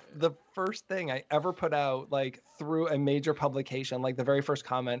 really the first thing I ever put out, like, through a major publication, like the very first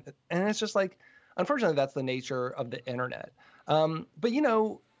comment. And it's just like, unfortunately, that's the nature of the internet. But, you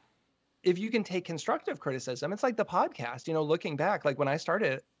know, if you can take constructive criticism, it's like the podcast, you know, looking back, like when I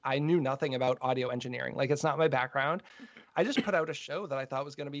started, I knew nothing about audio engineering. Like, it's not my background. I just put out a show that I thought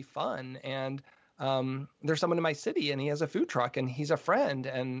was going to be fun. And there's someone in my city, and he has a food truck, and he's a friend.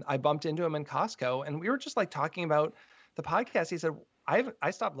 And I bumped into him in Costco, and we were just like talking about the podcast. He said,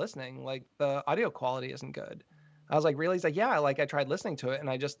 I stopped listening. Like, the audio quality isn't good. I was like, really? He's like, yeah, like I tried listening to it, and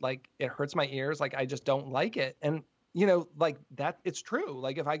I just, like, it hurts my ears. Like, I just don't like it. And, you know, like that, it's true.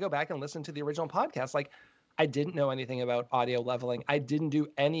 Like, if I go back and listen to the original podcast, like, I didn't know anything about audio leveling. I didn't do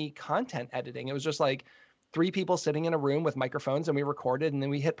any content editing. It was just like 3 people sitting in a room with microphones, and we recorded, and then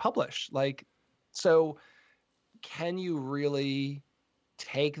we hit publish. Like, so can you really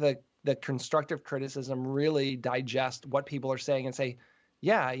take the constructive criticism, really digest what people are saying, and say,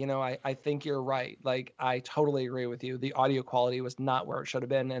 yeah, you know, I think you're right. Like, I totally agree with you. The audio quality was not where it should have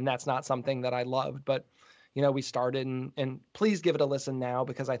been, and that's not something that I loved. But, you know, we started, and please give it a listen now,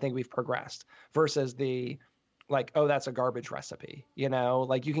 because I think we've progressed, versus the, like, oh, that's a garbage recipe, you know,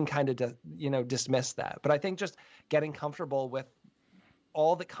 like you can kind of, dismiss that. But I think just getting comfortable with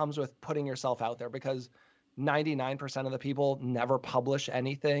all that comes with putting yourself out there, because 99% of the people never publish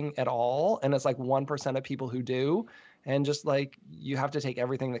anything at all. And it's like 1% of people who do. And just like, you have to take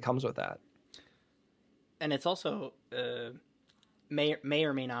everything that comes with that. And it's also may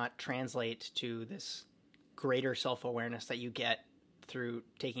or may not translate to this greater self-awareness that you get through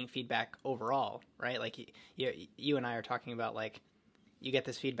taking feedback overall, right? Like you and I are talking about, like, you get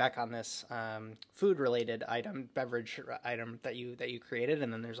this feedback on this food related item, beverage item that you created.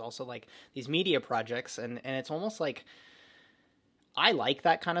 And then there's also like these media projects, and it's almost like, I like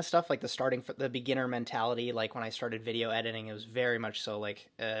that kind of stuff, like the beginner mentality. Like when I started video editing, it was very much so like,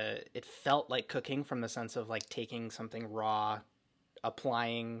 it felt like cooking, from the sense of like taking something raw,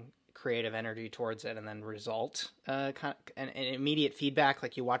 applying creative energy towards it, and then result, and immediate feedback.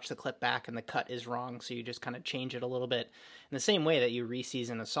 Like you watch the clip back and the cut is wrong, so you just kind of change it a little bit. In the same way that you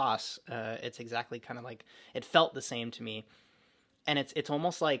re-season a sauce, it's exactly kind of like, it felt the same to me. And it's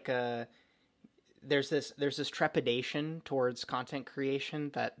almost like, there's this trepidation towards content creation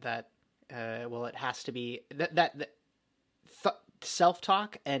that it has to be that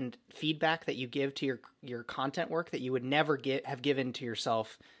self-talk and feedback that you give to your content work that you would never have given to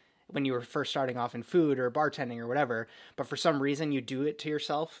yourself when you were first starting off in food or bartending or whatever. But for some reason you do it to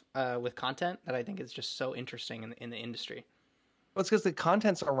yourself with content, that I think is just so interesting in the industry. Well, it's because the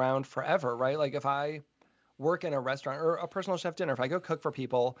content's around forever, right? Like if I work in a restaurant or a personal chef dinner, if I go cook for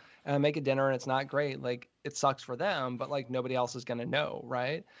people and I make a dinner and it's not great, like it sucks for them, but like nobody else is going to know,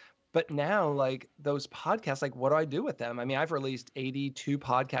 right? But now, like those podcasts, like what do I do with them? I mean, I've released 82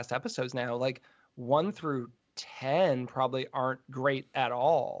 podcast episodes now, like 1 through 10 probably aren't great at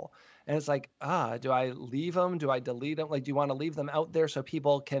all. And it's like, do I leave them? Do I delete them? Like, do you want to leave them out there so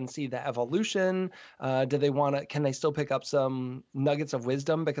people can see the evolution? Can they still pick up some nuggets of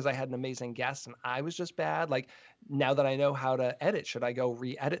wisdom because I had an amazing guest and I was just bad? Like, now that I know how to edit, should I go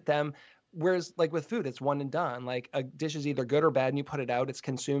re-edit them? Whereas like with food, it's one and done. Like a dish is either good or bad and you put it out, it's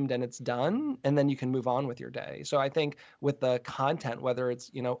consumed and it's done, and then you can move on with your day. So I think with the content, whether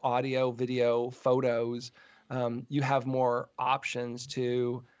it's, audio, video, photos, you have more options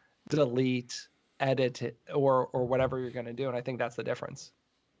to delete, edit it, or whatever you're going to do. And I think that's the difference.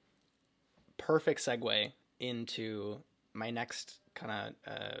 Perfect segue into my next kind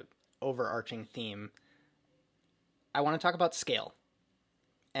of overarching theme. I want to talk about scale.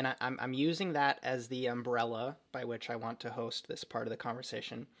 And I'm using that as the umbrella by which I want to host this part of the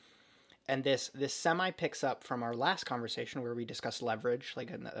conversation. And this semi picks up from our last conversation where we discussed leverage, like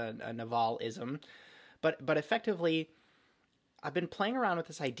a Naval-ism. But effectively, I've been playing around with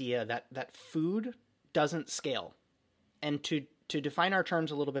this idea that food doesn't scale. And to define our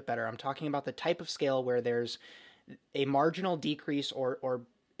terms a little bit better, I'm talking about the type of scale where there's a marginal decrease or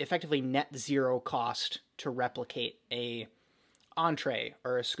effectively net zero cost to replicate a entree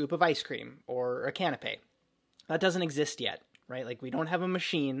or a scoop of ice cream or a canapé. That doesn't exist yet, right? Like we don't have a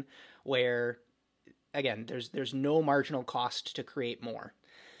machine where, again, there's no marginal cost to create more.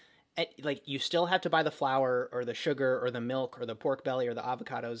 Like you still have to buy the flour or the sugar or the milk or the pork belly or the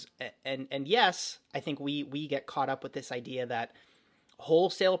avocados. And yes, I think we get caught up with this idea that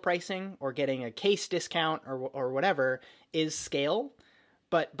wholesale pricing or getting a case discount or whatever is scale.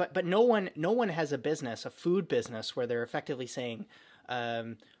 But no one has a food business where they're effectively saying,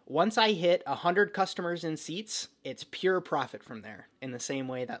 once I hit 100 customers in seats, it's pure profit from there. In the same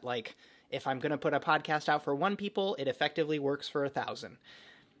way that, like, if I'm going to put a podcast out for 1 people, it effectively works for 1,000.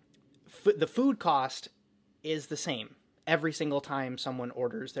 The food cost is the same every single time someone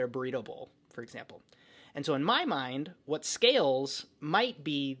orders their burrito bowl, for example. And so in my mind, what scales might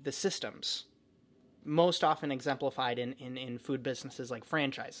be the systems, most often exemplified in food businesses like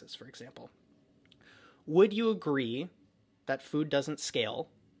franchises, for example. Would you agree that food doesn't scale?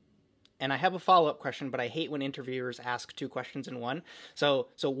 And I have a follow-up question, but I hate when interviewers ask 2 questions in one. So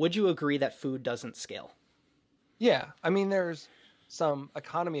would you agree that food doesn't scale? Yeah. I mean, there's some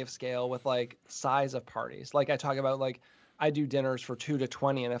economy of scale with like size of parties. Like I talk about, like I do dinners for 2 to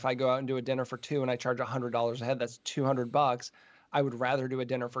 20. And if I go out and do a dinner for 2 and I charge $100 a head, that's $200. I would rather do a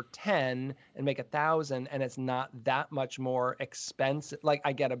dinner for 10 and make 1,000, and it's not that much more expensive. Like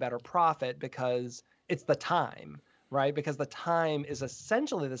I get a better profit because it's the time, right? Because the time is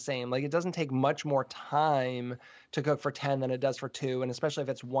essentially the same. Like it doesn't take much more time to cook for 10 than it does for 2. And especially if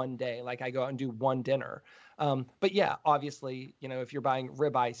it's one day, like I go out and do one dinner. But yeah, obviously, if you're buying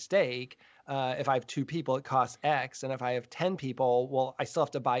ribeye steak, if I have 2 people, it costs X. And if I have 10 people, well, I still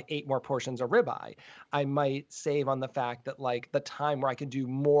have to buy 8 more portions of ribeye. I might save on the fact that like the time where I could do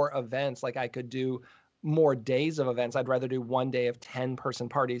more events, like I could do more days of events. I'd rather do 1 day of 10-person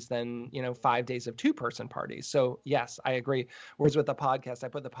parties than, 5 days of 2-person parties. So yes, I agree. Whereas with the podcast, I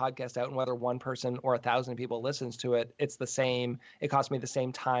put the podcast out and whether 1 person or 1,000 people listens to it, it's the same. It costs me the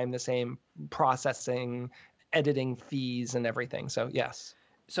same time, the same processing, editing fees and everything. So yes.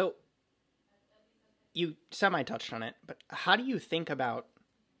 So you semi-touched on it, but how do you think about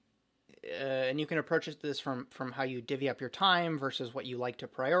and you can approach this from how you divvy up your time versus what you like to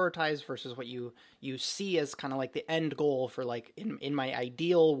prioritize versus what you see as kind of like the end goal for like in my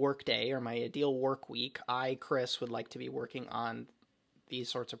ideal work day or my ideal work week, I, Chris, would like to be working on these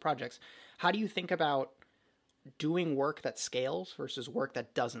sorts of projects. How do you think about doing work that scales versus work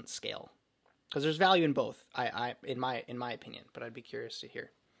that doesn't scale? Because there's value in both, in my opinion, but I'd be curious to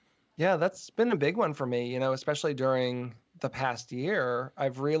hear. Yeah, that's been a big one for me, especially during the past year.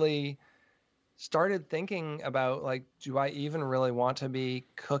 I've really started thinking about like, do I even really want to be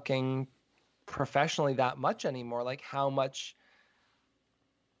cooking professionally that much anymore? Like how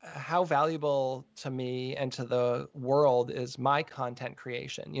valuable to me and to the world is my content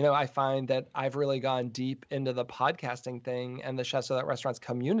creation? I find that I've really gone deep into the podcasting thing and the Chefs Without Restaurants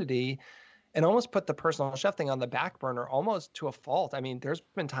community and almost put the personal chef thing on the back burner almost to a fault. I mean, there's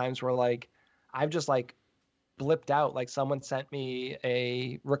been times where like I've just like blipped out, like someone sent me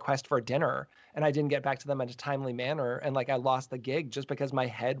a request for dinner and I didn't get back to them in a timely manner. And like I lost the gig just because my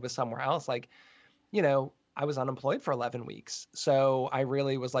head was somewhere else. Like, I was unemployed for 11 weeks. So I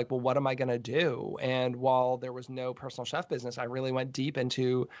really was like, well, what am I going to do? And while there was no personal chef business, I really went deep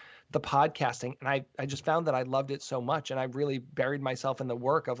into the podcasting. And I just found that I loved it so much. And I really buried myself in the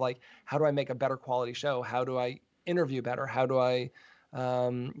work of like, how do I make a better quality show? How do I interview better? How do I,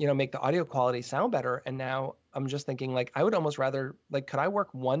 make the audio quality sound better? And now I'm just thinking like, I would almost rather, like, could I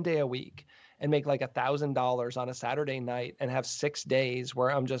work one day a week and make like $1,000 on a Saturday night and have 6 days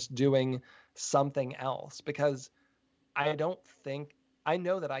where I'm just doing something else? Because I know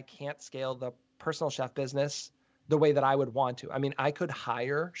that I can't scale the personal chef business the way that I would want to. I mean, I could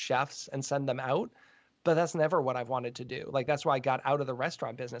hire chefs and send them out, but that's never what I've wanted to do. Like, that's why I got out of the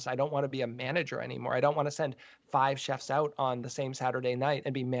restaurant business. I don't want to be a manager anymore. I don't want to send 5 chefs out on the same Saturday night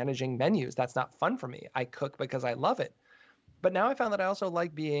and be managing menus. That's not fun for me. I cook because I love it. But now I found that I also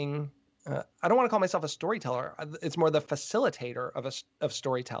like being I don't want to call myself a storyteller. It's more the facilitator of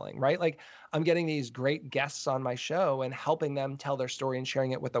storytelling, right? Like I'm getting these great guests on my show and helping them tell their story and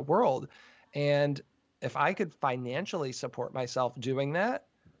sharing it with the world. And if I could financially support myself doing that,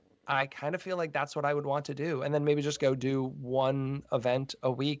 I kind of feel like that's what I would want to do. And then maybe just go do one event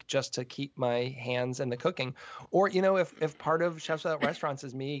a week just to keep my hands in the cooking. Or, if part of Chefs Without Restaurants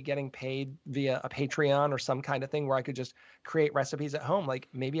is me getting paid via a Patreon or some kind of thing where I could just create recipes at home, like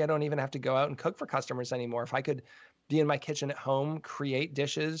maybe I don't even have to go out and cook for customers anymore. If I could be in my kitchen at home, create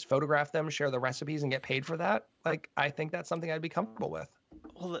dishes, photograph them, share the recipes and get paid for that, like I think that's something I'd be comfortable with.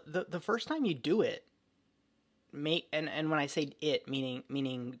 Well, the first time you do it, and when I say it,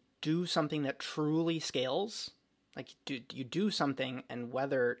 meaning do something that truly scales, like you do something, and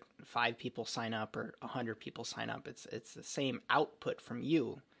whether 5 people sign up or 100 people sign up, it's the same output from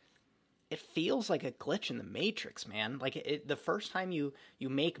you. It feels like a glitch in the matrix, man. Like the first time you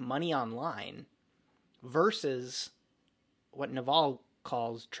make money online versus what Naval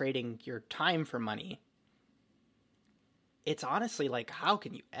calls trading your time for money. It's honestly like, how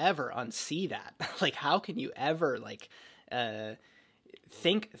can you ever unsee that? Like, how can you ever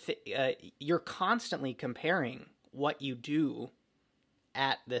you're constantly comparing what you do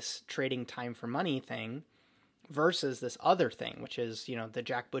at this trading time for money thing versus this other thing, which is, the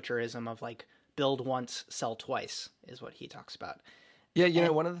Jack Butcherism of like build once, sell twice is what he talks about. Yeah,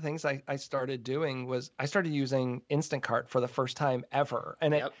 one of the things I started doing was I started using Instacart for the first time ever.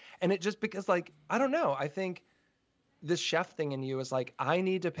 And it just because like, I don't know, I think this chef thing in you is like, I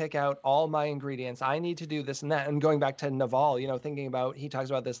need to pick out all my ingredients. I need to do this and that. And going back to Naval, thinking about, he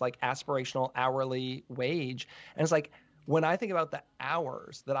talks about this like aspirational hourly wage. And it's like, when I think about the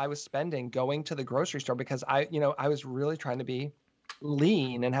hours that I was spending going to the grocery store, because I was really trying to be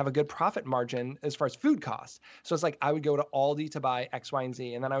lean and have a good profit margin as far as food costs. So it's like I would go to Aldi to buy X, Y, and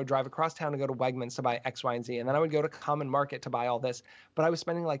Z, and then I would drive across town and go to Wegmans to buy X, Y, and Z, and then I would go to Common Market to buy all this. But I was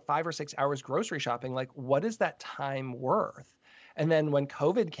spending like 5 or 6 hours grocery shopping. Like, what is that time worth? And then when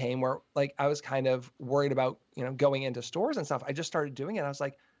COVID came, where like I was kind of worried about, going into stores and stuff, I just started doing it. I was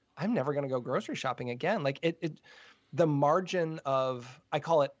like, I'm never going to go grocery shopping again. Like the margin of, I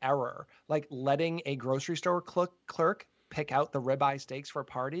call it error, like letting a grocery store clerk pick out the ribeye steaks for a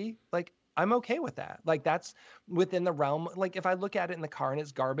party, like I'm okay with that. Like that's within the realm. Like if I look at it in the car and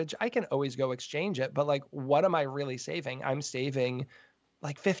it's garbage, I can always go exchange it. But like, what am I really saving? I'm saving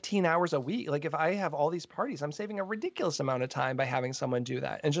like 15 hours a week. Like if I have all these parties, I'm saving a ridiculous amount of time by having someone do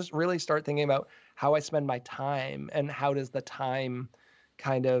that. And just really start thinking about how I spend my time and how does the time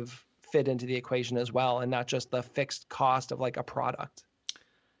kind of fit into the equation as well, and not just the fixed cost of like a product.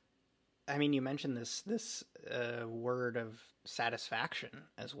 I mean, you mentioned this word of satisfaction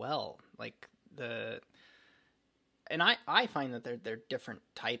as well. Like and I find that they're different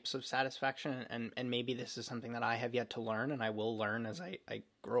types of satisfaction, and maybe this is something that I have yet to learn, and I will learn as I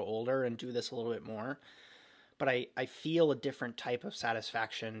grow older and do this a little bit more. But I feel a different type of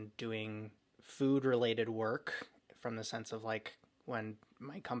satisfaction doing food related work, from the sense of like when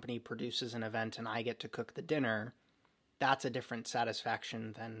my company produces an event and I get to cook the dinner. That's a different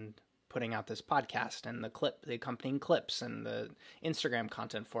satisfaction than putting out this podcast, and the accompanying clips and the Instagram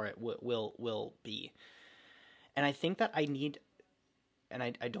content for it will be. And I think that I need, and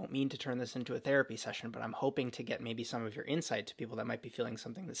I don't mean to turn this into a therapy session, but I'm hoping to get maybe some of your insight to people that might be feeling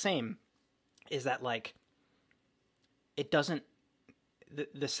something the same, is that like, it doesn't,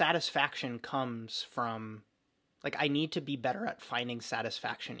 the satisfaction comes from, like, I need to be better at finding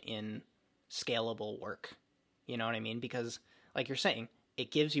satisfaction in scalable work. You know what I mean? Because like you're saying,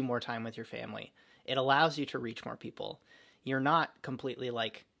 it gives you more time with your family. It allows you to reach more people. You're not completely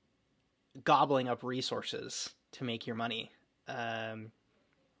like gobbling up resources to make your money. And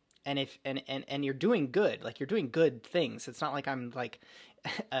you're doing good, like you're doing good things. It's not like I'm like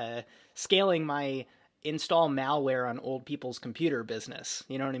scaling my install malware on old people's computer business.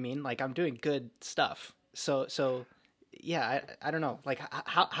 You know what I mean? Like I'm doing good stuff. So yeah, I don't know. Like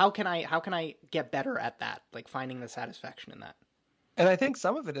how can I get better at that? Like finding the satisfaction in that. And I think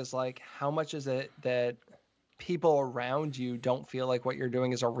some of it is like, how much is it that people around you don't feel like what you're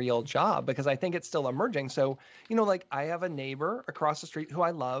doing is a real job? Because I think it's still emerging. So, you know, like I have a neighbor across the street who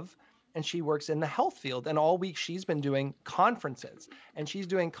I love, and she works in the health field. And all week she's been doing conferences, and she's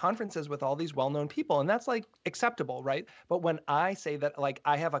doing conferences with all these well-known people. And that's like acceptable, right? But when I say that, like,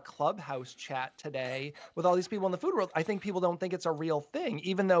 I have a Clubhouse chat today with all these people in the food world, I think people don't think it's a real thing,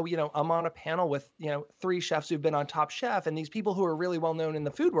 even though, you know, I'm on a panel with, you know, 3 chefs who've been on Top Chef, and these people who are really well-known in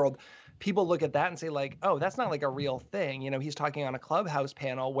the food world. People look at that and say like, oh, that's not like a real thing. You know, he's talking on a Clubhouse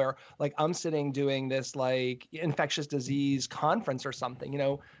panel where like I'm sitting doing this like infectious disease conference or something. You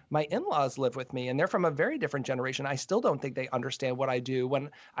know, my in-laws live with me and they're from a very different generation. I still don't think they understand what I do. When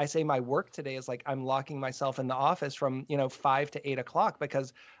I say my work today is like I'm locking myself in the office from, you know, 5 to 8 o'clock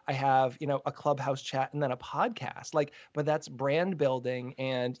because I have, you know, a Clubhouse chat and then a podcast. Like, but that's brand building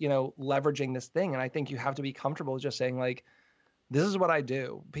and, you know, leveraging this thing. And I think you have to be comfortable just saying like, this is what I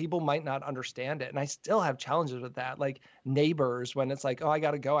do. People might not understand it. And I still have challenges with that. Like neighbors, when it's like, oh, I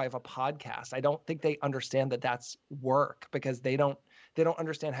got to go, I have a podcast. I don't think they understand that that's work because they don't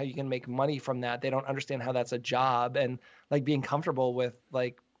understand how you can make money from that. They don't understand how that's a job. And like being comfortable with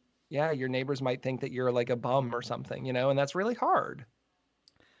like, yeah, your neighbors might think that you're like a bum or something, you know, and that's really hard.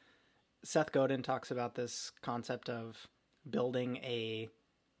 Seth Godin talks about this concept of building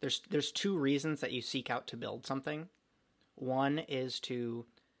there's 2 reasons that you seek out to build something. One is to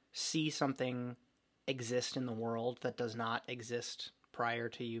see something exist in the world that does not exist prior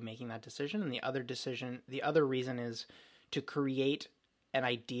to you making that decision. And the other reason is to create an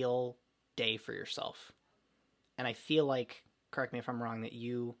ideal day for yourself. And I feel like, correct me if I'm wrong, that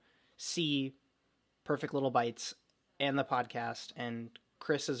you see Perfect Little Bites and the podcast and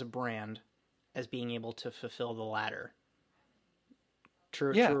Chris as a brand as being able to fulfill the latter.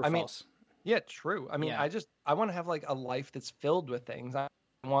 True or false? Yeah, true. I mean, yeah. I want to have like a life that's filled with things. I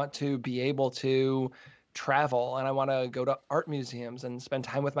want to be able to travel, and I want to go to art museums and spend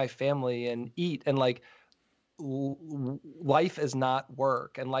time with my family and eat. And like life is not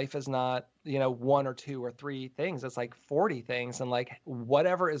work, and life is not, you know, 1 or 2 or 3 things. It's like 40 things. And like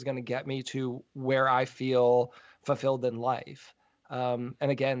whatever is going to get me to where I feel fulfilled in life. And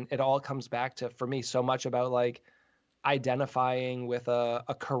again, it all comes back to, for me, so much about like identifying with a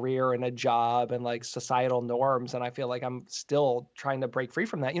career and a job and like societal norms. And I feel like I'm still trying to break free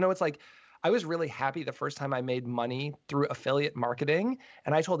from that. You know, it's like, I was really happy the first time I made money through affiliate marketing.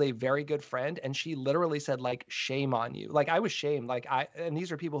 And I told a very good friend, and she literally said like, shame on you. Like I was shamed. Like and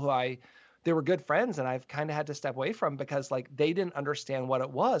these are people who they were good friends, and I've kind of had to step away from because like they didn't understand what it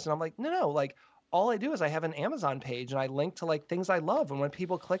was. And I'm like, no, like all I do is I have an Amazon page and I link to like things I love. And when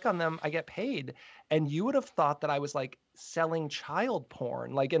people click on them, I get paid. And you would have thought that I was like selling child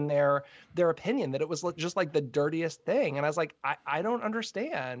porn, like in their opinion, that it was just like the dirtiest thing. And I was like, I don't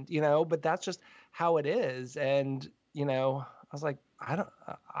understand, you know, but that's just how it is. And, you know, I was like, I don't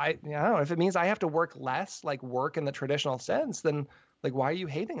know if it means I have to work less, like work in the traditional sense, then like, why are you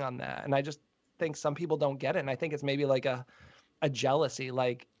hating on that? And I just think some people don't get it. And I think it's maybe like a jealousy,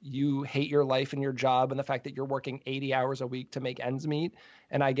 like you hate your life and your job and the fact that you're working 80 hours a week to make ends meet.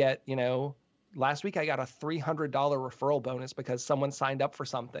 And I get, you know, last week I got a $300 referral bonus because someone signed up for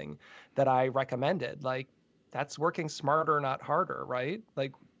something that I recommended. Like that's working smarter, not harder, right?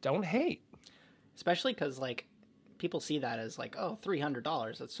 Like don't hate. Especially because like people see that as like, oh,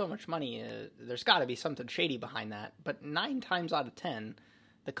 $300, that's so much money. There's got to be something shady behind that. But 9 times out of 10,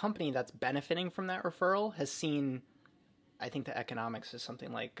 the company that's benefiting from that referral has seen, I think the economics is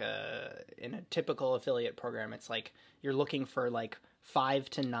something like in a typical affiliate program, it's like you're looking for like 5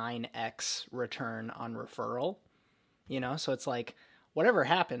 to 9x return on referral, so it's like whatever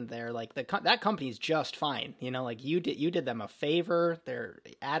happened there, like that company's just fine, like you did them a favor, they're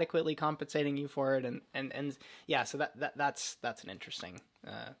adequately compensating you for it, and yeah, so that's an interesting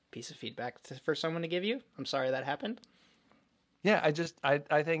piece of feedback for someone to give you. I'm sorry that happened. Yeah,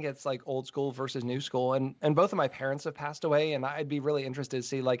 I think it's like old school versus new school, and both of my parents have passed away, and I'd be really interested to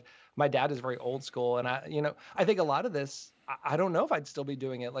see, like, my dad is very old school, and I think a lot of this, I don't know if I'd still be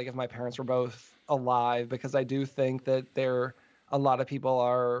doing it like if my parents were both alive, because I do think that a lot of people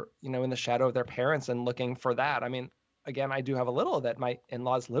are, in the shadow of their parents and looking for that. I mean, again, I do have a little of that. My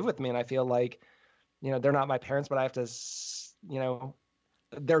in-laws live with me, and I feel like, they're not my parents, but I have to,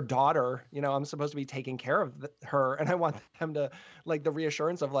 their daughter, I'm supposed to be taking care of her, and I want them to, like, the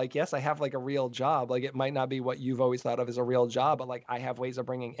reassurance of like, yes, I have like a real job. Like, it might not be what you've always thought of as a real job, but like I have ways of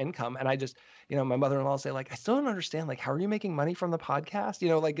bringing income. And I just, my mother-in-law will say, like, I still don't understand, like, how are you making money from the podcast?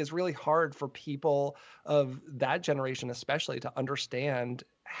 Like, it's really hard for people of that generation, especially, to understand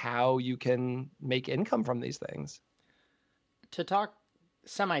how you can make income from these things. To talk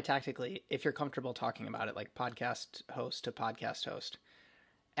semi-tactically, if you're comfortable talking about it, like podcast host to podcast host,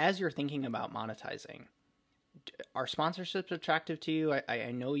 as you're thinking about monetizing, are sponsorships attractive to you?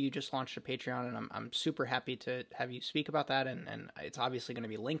 I know you just launched a Patreon, and I'm super happy to have you speak about that, and it's obviously going to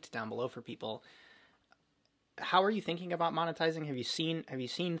be linked down below for people. How are you thinking about monetizing? Have you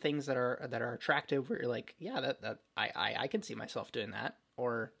seen things that are attractive where you're like, yeah, that I can see myself doing that?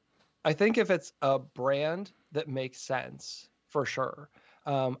 Or I think if it's a brand that makes sense, for sure.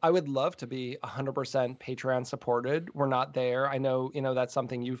 I would love to be 100% Patreon supported. We're not there. I know, that's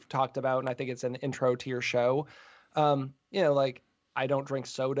something you've talked about, and I think it's an intro to your show. Like, I don't drink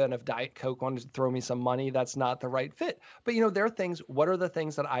soda, and if Diet Coke wanted to throw me some money, that's not the right fit. But, there are things, what are the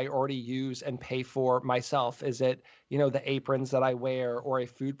things that I already use and pay for myself? Is it, the aprons that I wear, or a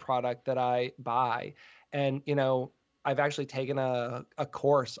food product that I buy? And, I've actually taken a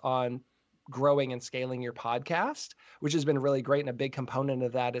course on growing and scaling your podcast, which has been really great. And a big component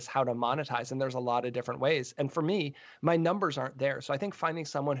of that is how to monetize. And there's a lot of different ways. And for me, my numbers aren't there. So I think finding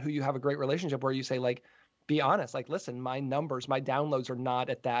someone who you have a great relationship where you say, like, be honest, like, listen, my numbers, my downloads are not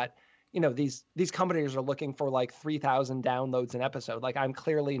at that, these companies are looking for like 3,000 downloads an episode. Like, I'm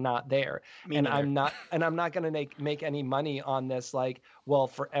clearly not there. I'm not going to make any money on this. Like, well,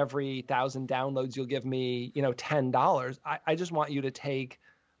 for every 1,000 downloads, you'll give me, $10. I just want you to take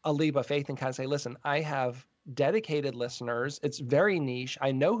a leap of faith and kind of say, listen, I have dedicated listeners. It's very niche.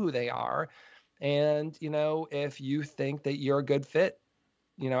 I know who they are. And, if you think that you're a good fit,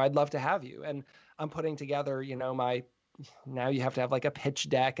 I'd love to have you. And I'm putting together, now you have to have like a pitch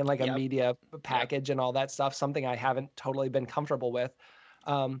deck and like a media package and all that stuff, something I haven't totally been comfortable with.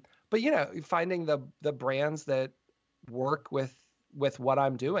 But, finding the brands that work with what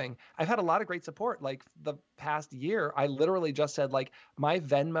I'm doing. I've had a lot of great support. Like, the past year, I literally just said, like, my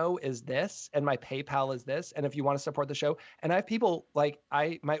Venmo is this and my PayPal is this, and if you want to support the show. And I have people like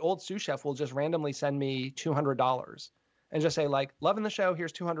my old sous chef will just randomly send me $200 and just say, like, loving the show,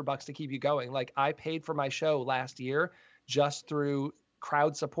 here's $200 to keep you going. Like, I paid for my show last year just through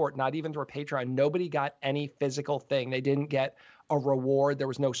crowd support, not even through Patreon. Nobody got any physical thing. They didn't get a reward. There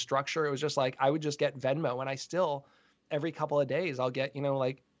was no structure. It was just like, I would just get Venmo, and I still, every couple of days, I'll get,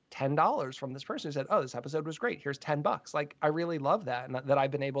 like $10 from this person who said, oh, this episode was great. Here's $10. Like, I really love that, and that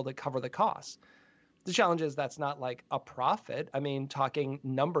I've been able to cover the costs. The challenge is that's not like a profit. I mean, talking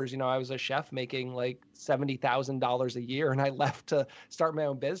numbers, I was a chef making like $70,000 a year, and I left to start my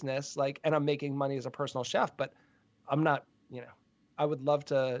own business, like, and I'm making money as a personal chef, but I'm not, I would love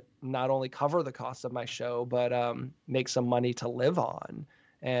to not only cover the costs of my show, but make some money to live on.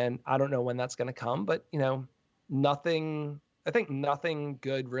 And I don't know when that's going to come, but I think nothing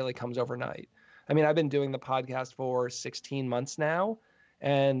good really comes overnight. I mean, I've been doing the podcast for 16 months now,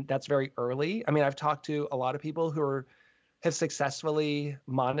 and that's very early. I mean, I've talked to a lot of people who have successfully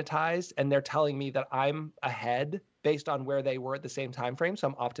monetized, and they're telling me that I'm ahead based on where they were at the same time frame. So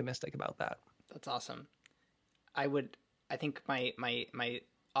I'm optimistic about that. That's awesome. I think my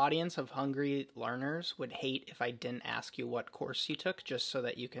audience of hungry learners would hate if I didn't ask you what course you took, just so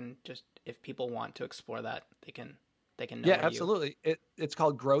that you can if people want to explore that, they can know. Yeah, absolutely. It's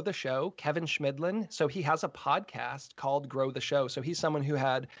called Grow the Show. Kevin Schmidlin. So he has a podcast called Grow the Show. So he's someone who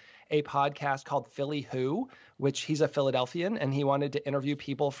had a podcast called Philly Who, which he's a Philadelphian and he wanted to interview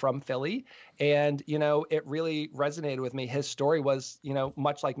people from Philly. And, you know, it really resonated with me. His story was, you know,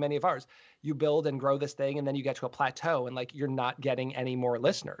 much like many of ours. You build and grow this thing and then you get to a plateau and like you're not getting any more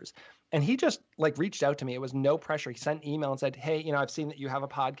listeners. And he just like reached out to me. It was no pressure. He sent an email and said, hey, you know, I've seen that you have a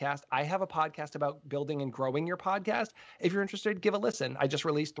podcast. I have a podcast about building and growing your podcast. If you're interested, give a listen. I just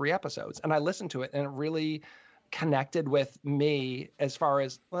released 3 episodes and I listened to it and it really connected with me as far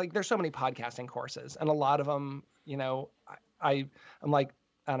as like, there's so many podcasting courses and a lot of them, you know, I'm like,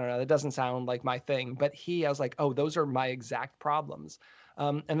 I don't know, that doesn't sound like my thing, but I was like, oh, those are my exact problems.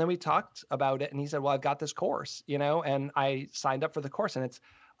 And then we talked about it and he said, well, I've got this course, you know, and I signed up for the course and it's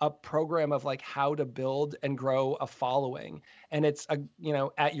a program of like how to build and grow a following. And it's a, you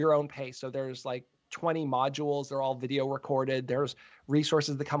know, at your own pace. So there's like 20 modules. They're all video recorded. There's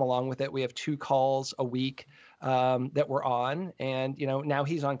resources that come along with it. We have 2 calls a week that we're on. And, you know, now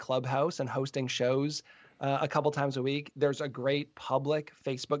he's on Clubhouse and hosting shows a couple times a week. There's a great public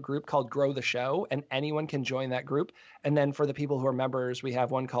Facebook group called Grow the Show, and anyone can join that group. And then for the people who are members, we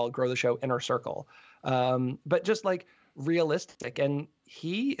have one called Grow the Show Inner Circle. But just like realistic. And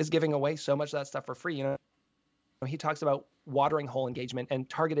he is giving away so much of that stuff for free. You know, he talks about watering hole engagement and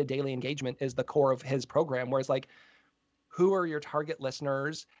targeted daily engagement is the core of his program, where it's like, who are your target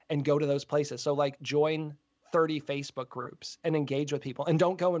listeners and go to those places. So like join 30 Facebook groups and engage with people, and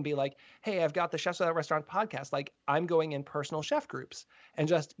don't go and be like, hey, I've got the Chefs Without Restaurants podcast. Like I'm going in personal chef groups and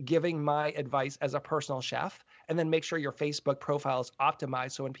just giving my advice as a personal chef, and then make sure your Facebook profile is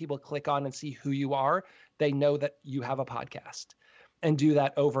optimized. So when people click on and see who you are, they know that you have a podcast, and do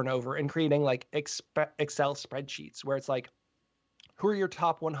that over and over, and creating like Excel spreadsheets where it's like, who are your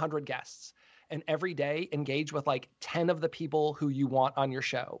top 100 guests? And every day engage with like 10 of the people who you want on your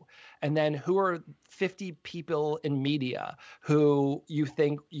show. And then who are 50 people in media who you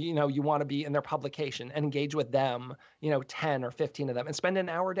think, you know, you want to be in their publication, and engage with them, you know, 10 or 15 of them, and spend an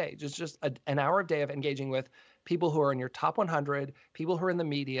hour a day, just an hour a day of engaging with people who are in your top 100, people who are in the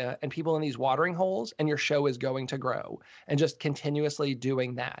media, and people in these watering holes, and your show is going to grow. And just continuously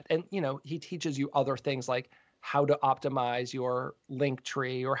doing that. And, you know, he teaches you other things like how to optimize your link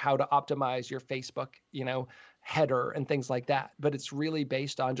tree or how to optimize your Facebook, you know, header and things like that. But it's really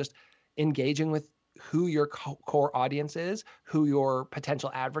based on just engaging with who your core audience is, who your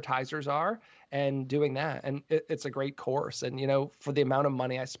potential advertisers are, and doing that. And it's a great course. And, you know, for the amount of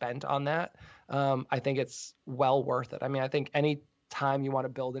money I spent on that, I think it's well worth it. I mean, I think any time you want to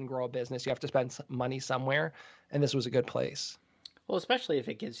build and grow a business, you have to spend money somewhere. And this was a good place. Well, especially if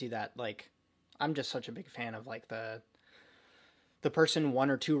it gives you that, like, I'm just such a big fan of like the person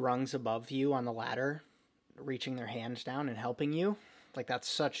 1 or 2 rungs above you on the ladder, reaching their hands down and helping you. Like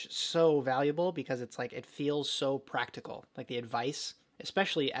that's so valuable, because it's like, it feels so practical. Like the advice,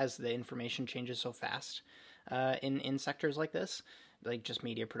 especially as the information changes so fast in sectors like this, like just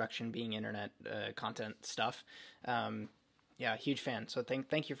media production being internet content stuff. Yeah, huge fan. So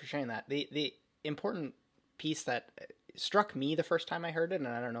thank you for sharing that. The important piece that struck me the first time I heard it, and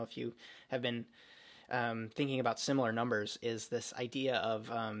I don't know if you have been thinking about similar numbers, is this idea of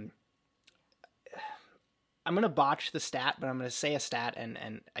I'm going to botch the stat, but I'm going to say a stat,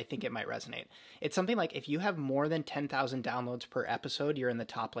 and I think it might resonate. It's something like, if you have more than 10,000 downloads per episode, you're in the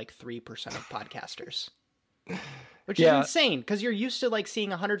top like 3% of podcasters. Which is insane, because you're used to like seeing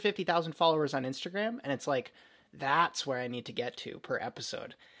 150,000 followers on Instagram, and it's like, that's where I need to get to per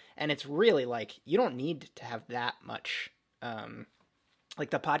episode. And it's really like, you don't need to have that much, like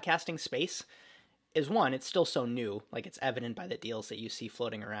the podcasting space is one, it's still so new, like it's evident by the deals that you see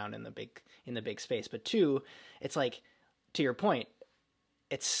floating around in the big space. But 2, it's like, to your point,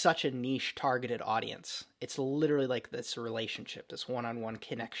 it's such a niche targeted audience. It's literally like this relationship, this one-on-one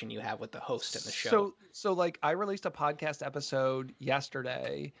connection you have with the host and the show. So like I released a podcast episode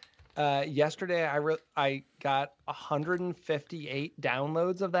yesterday. Yesterday I got 158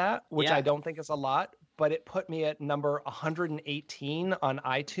 downloads of that, which I don't think is a lot, but it put me at number 118 on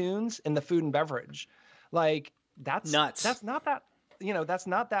iTunes in the food and beverage. Like that's nuts. That's not that, you know, that's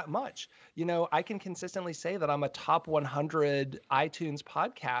not that much. You know, I can consistently say that I'm a top 100 iTunes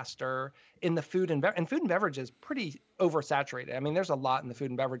podcaster in the food and beverage is pretty oversaturated. I mean, there's a lot in the food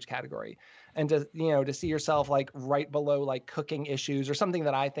and beverage category, and to see yourself like right below like Cooking Issues or something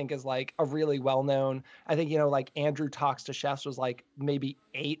that I think is like a really well-known, I think, you know, like Andrew Talks to Chefs was like maybe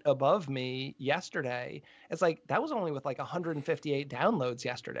 8 above me yesterday. It's like, that was only with like 158 downloads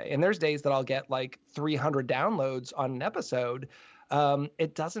yesterday. And there's days that I'll get like 300 downloads on an episode.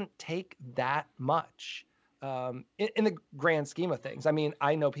 It doesn't take that much in the grand scheme of things. I mean,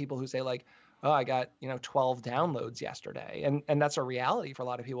 I know people who say like, oh, I got, 12 downloads yesterday. And that's a reality for a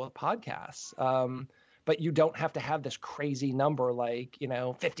lot of people with podcasts. but you don't have to have this crazy number,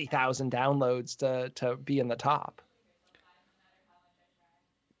 50,000 downloads to be in the top.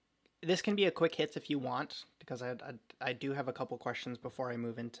 This can be a quick hits if you want, because I do have a couple questions before I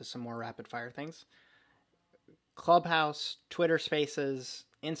move into some more rapid fire things. Clubhouse, Twitter Spaces,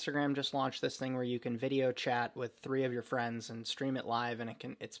 Instagram just launched this thing where you can video chat with 3 of your friends and stream it live, and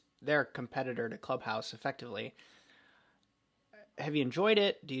it's their competitor to Clubhouse effectively. Have you enjoyed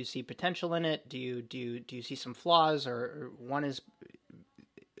it? Do you see potential in it? Do you see some flaws, or one is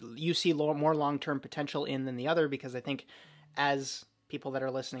you see more long-term potential in than the other? Because I think as people that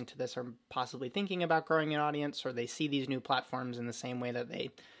are listening to this are possibly thinking about growing an audience, or they see these new platforms in the same way that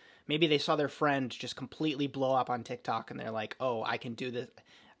maybe they saw their friend just completely blow up on TikTok and they're like, oh, I can do this.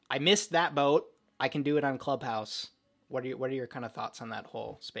 I missed that boat. I can do it on Clubhouse. What are your kind of thoughts on that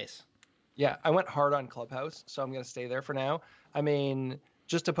whole space? Yeah, I went hard on Clubhouse, so I'm going to stay there for now. I mean,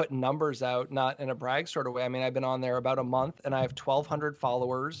 just to put numbers out, not in a brag sort of way. I mean, I've been on there about a month and I have 1,200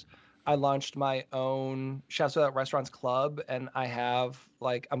 followers. I launched my own Chefs Without Restaurants club, and I have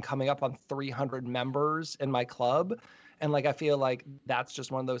I'm coming up on 300 members in my club. And I feel like that's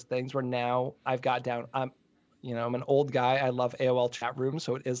just one of those things where now I've got down, I'm an old guy. I love AOL chat rooms.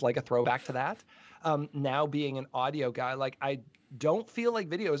 So it is like a throwback to that. Now being an audio guy, I don't feel like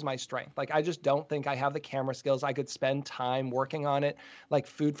video is my strength. I just don't think I have the camera skills. I could spend time working on it.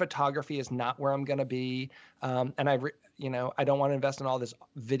 Food photography is not where I'm going to be. And I don't want to invest in all this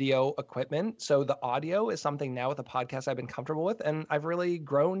video equipment. So the audio is something now with the podcast I've been comfortable with. And I've really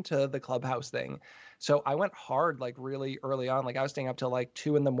grown to the Clubhouse thing. So I went hard, really early on. I was staying up till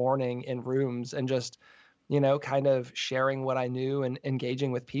 2 a.m. in rooms and just, kind of sharing what I knew and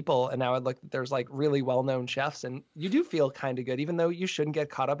engaging with people. And now I look, there's really well-known chefs, and you do feel kind of good, even though you shouldn't get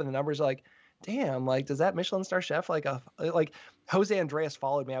caught up in the numbers. Damn, does that Michelin star chef, Jose Andreas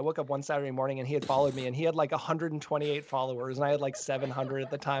followed me. I woke up one Saturday morning and he had followed me, and he had 128 followers and I had 700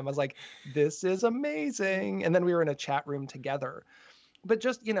 at the time. I was like, this is amazing. And then we were in a chat room together. But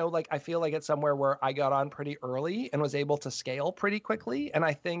just, I feel like it's somewhere where I got on pretty early and was able to scale pretty quickly. And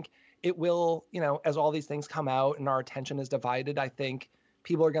I think it will, as all these things come out and our attention is divided, I think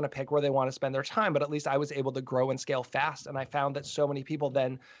people are going to pick where they want to spend their time. But at least I was able to grow and scale fast. And I found that so many people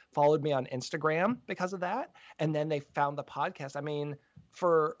then followed me on Instagram because of that. And then they found the podcast. I mean,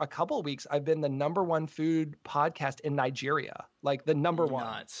 for a couple of weeks, I've been the #1 food podcast in Nigeria, the number one.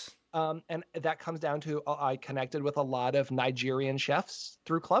 Nuts. And that comes down to I connected with a lot of Nigerian chefs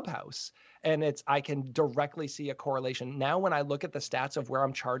through Clubhouse. And I can directly see a correlation. Now, when I look at the stats of where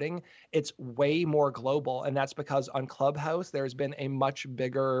I'm charting, it's way more global. And that's because on Clubhouse, there's been a much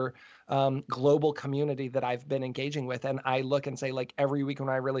bigger global community that I've been engaging with. And I look and say, every week when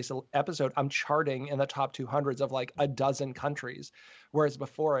I release an episode, I'm charting in the top 200s of a dozen countries. Whereas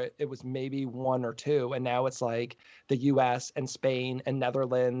before it was maybe 1 or 2. And now it's the US and Spain and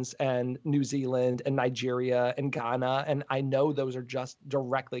Netherlands and New Zealand and Nigeria and Ghana. And I know those are just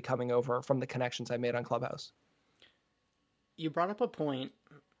directly coming over from the connections I made on Clubhouse. You brought up a point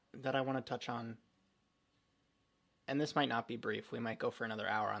that I want to touch on. And this might not be brief. We might go for another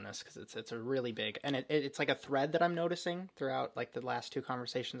hour on this because it's a really big, and it's a thread that I'm noticing throughout the last 2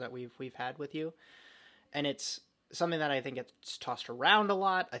 conversations that we've had with you. And it's something that I think it's tossed around a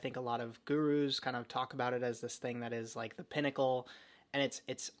lot. I think a lot of gurus kind of talk about it as this thing that is the pinnacle. And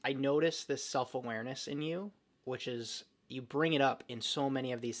I notice this self-awareness in you, which is you bring it up in so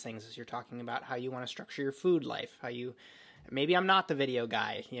many of these things as you're talking about how you want to structure your food life, maybe I'm not the video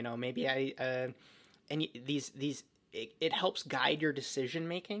guy, maybe it helps guide your decision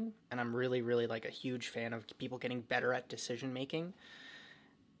making. And I'm really, really a huge fan of people getting better at decision making.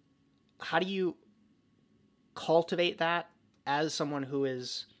 How do you cultivate that as someone who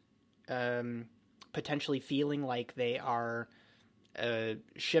is potentially feeling like they are a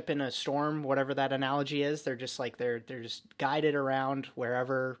ship in a storm, whatever that analogy is? They're just they're just guided around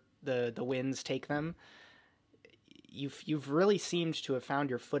wherever the winds take them. You've really seemed to have found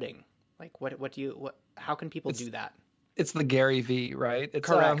your footing. How can people do that? It's the Gary V, right? It's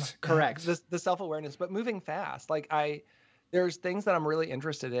correct. The self-awareness, but moving fast. There's things that I'm really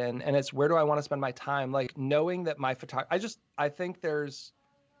interested in, and it's where do I want to spend my time? Knowing that my photography, I think it's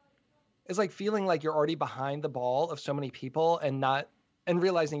feeling like you're already behind the ball of so many people and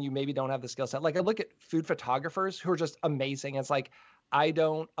realizing you maybe don't have the skill set. I look at food photographers who are just amazing. It's I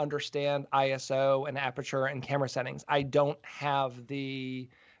don't understand ISO and aperture and camera settings. I don't have the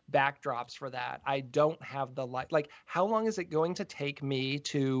backdrops for that. I don't have the light. How long is it going to take me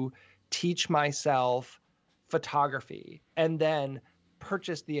to teach myself photography and then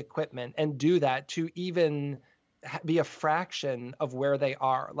purchase the equipment and do that to even be a fraction of where they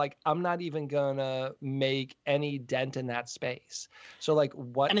are. Like, I'm not even gonna make any dent in that space. So like,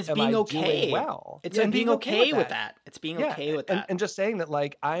 what and it's am being I okay. doing well? It's and being okay with that. It's being okay with that. And just saying that,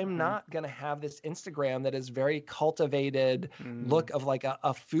 like, I'm not gonna have this Instagram that is very cultivated look of like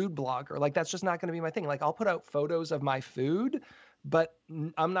a food blogger. Like, that's just not gonna be my thing. Like, I'll put out photos of my food, but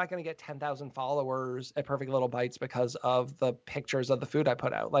I'm not going to get 10,000 followers at Perfect Little Bites because of the pictures of the food I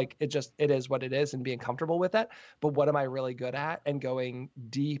put out. Like, it is what it is, and being comfortable with it. But what am I really good at, and going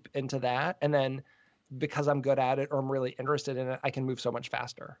deep into that. And then because I'm good at it, or I'm really interested in it, I can move so much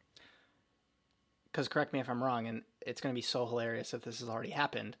faster. Because correct me if I'm wrong, and it's going to be so hilarious if this has already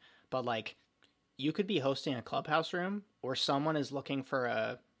happened, but like, you could be hosting a Clubhouse room or someone is looking for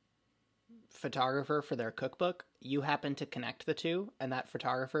a photographer for their cookbook. You happen to connect the two, and that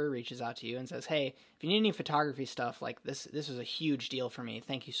photographer reaches out to you and says, hey, if you need any photography stuff, like this is a huge deal for me.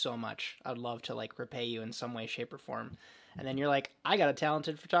 Thank you so much. I'd love to like repay you in some way, shape, or form. And then you're like, I got a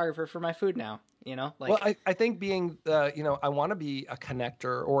talented photographer for my food now, you know? Like, well, I think being, I want to be a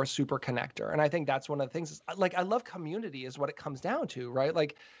connector or a super connector. And I think that's one of the things is, like, I love community is what it comes down to, right?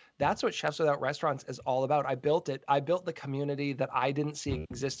 Like, that's what Chefs Without Restaurants is all about. I built the community that I didn't see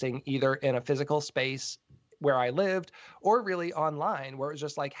existing either in a physical space where I lived or really online, where it was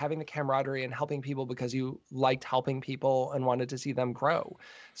just like having the camaraderie and helping people because you liked helping people and wanted to see them grow.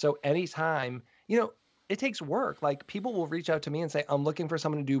 So anytime, it takes work. Like, people will reach out to me and say, I'm looking for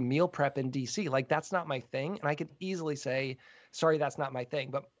someone to do meal prep in DC. Like, that's not my thing. And I could easily say, sorry, that's not my thing.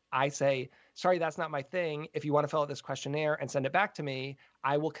 But I say, sorry, that's not my thing. If you want to fill out this questionnaire and send it back to me,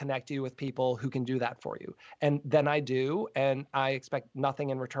 I will connect you with people who can do that for you. And then I do, and I expect nothing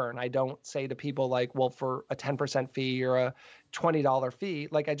in return. I don't say to people like, well, for a 10% fee or a $20 fee,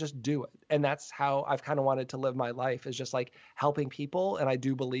 like, I just do it. And that's how I've kind of wanted to live my life, is just like helping people. And I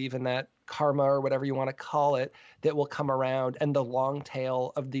do believe in that karma, or whatever you want to call it, that will come around, and the long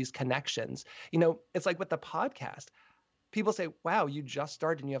tail of these connections. It's like with the podcast. People say, wow, you just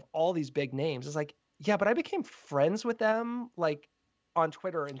started and you have all these big names. It's like, yeah, but I became friends with them like on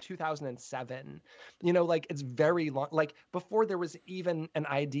Twitter in 2007. Like, it's very long. Like, before there was even an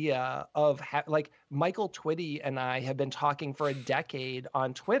idea of like Michael Twitty and I have been talking for a decade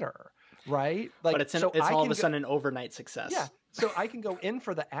on Twitter, right? Like, but it's all of a sudden an overnight success. Yeah. So I can go in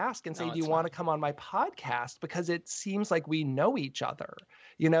for the ask and say, do you want to come on my podcast? Because it seems like we know each other,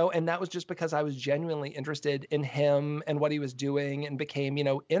 and that was just because I was genuinely interested in him and what he was doing, and became,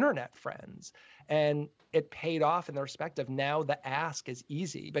 internet friends. And it paid off in the respect of, now the ask is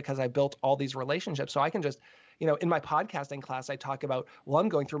easy because I built all these relationships. So I can just, in my podcasting class, I talk about, well, I'm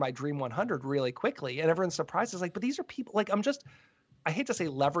going through my Dream 100 really quickly. And everyone's surprised. It's like, but these are people, like, I hate to say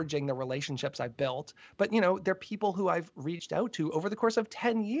leveraging the relationships I built, but they're people who I've reached out to over the course of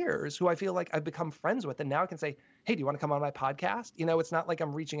 10 years who I feel like I've become friends with. And now I can say, hey, do you want to come on my podcast? It's not like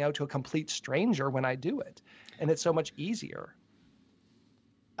I'm reaching out to a complete stranger when I do it. And it's so much easier.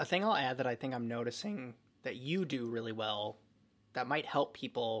 A thing I'll add that I think I'm noticing that you do really well that might help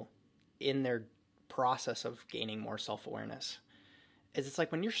people in their process of gaining more self-awareness is, it's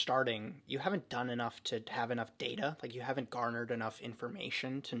like when you're starting, you haven't done enough to have enough data. Like, you haven't garnered enough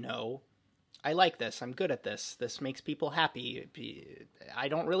information to know, I like this, I'm good at this, this makes people happy. I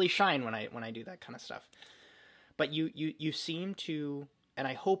don't really shine when I do that kind of stuff. But you seem to, and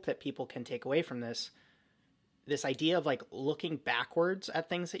I hope that people can take away from this idea of like looking backwards at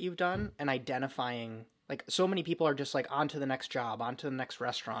things that you've done and identifying, like, so many people are just like, on to the next job, on to the next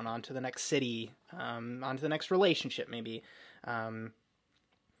restaurant, on to the next city, on to the next relationship maybe.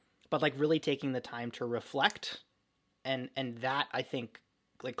 But like really taking the time to reflect, and that, I think,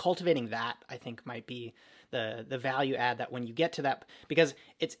 like cultivating that, I think might be the value add, that when you get to that, because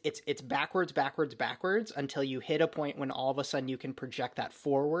it's backwards until you hit a point when all of a sudden you can project that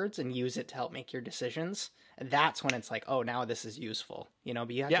forwards and use it to help make your decisions. And that's when it's like, oh, now this is useful, but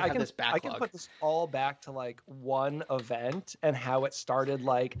you have to have this backlog. I can put this all back to like one event and how it started,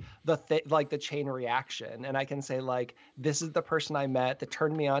 like like the chain reaction. And I can say, like, this is the person I met that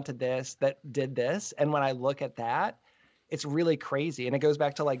turned me on to this, that did this. And when I look at that, it's really crazy. And it goes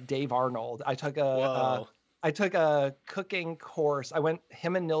back to like Dave Arnold. I took a cooking course.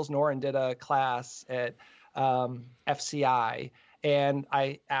 Him and Nils Noren did a class at FCI. And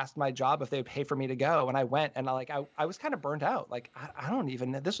I asked my job if they would pay for me to go. And I went, and I was kind of burnt out. Like, I don't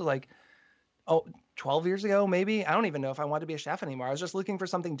even, this was like, 12 years ago, maybe. I don't even know if I wanted to be a chef anymore. I was just looking for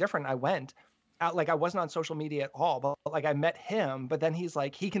something different. I went out, like, I wasn't on social media at all, but like I met him, but then he's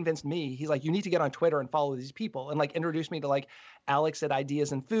like, he convinced me, he's like, you need to get on Twitter and follow these people, and like introduced me to like Alex at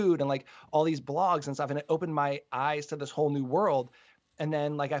Ideas in Food and like all these blogs and stuff. And it opened my eyes to this whole new world. And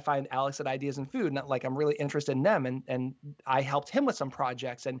then like I find Alex at Ideas in Food, and like I'm really interested in them, and I helped him with some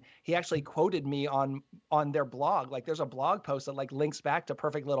projects, and he actually quoted me on their blog. Like there's a blog post that like links back to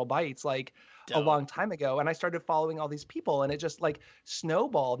Perfect Little Bites like a Dope. long time ago, and I started following all these people, and it just like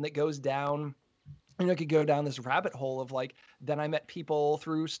snowballed, and it goes down. I could go down this rabbit hole of like, then I met people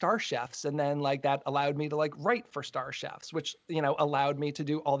through Star Chefs, and then like that allowed me to like write for Star Chefs, which, allowed me to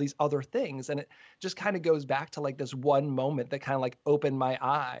do all these other things. And it just kind of goes back to like this one moment that kind of like opened my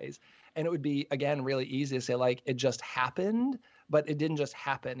eyes. And it would be, again, really easy to say like, it just happened, but it didn't just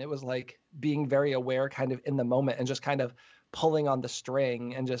happen. It was like being very aware kind of in the moment and just kind of pulling on the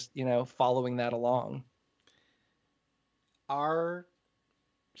string and just, following that along. Our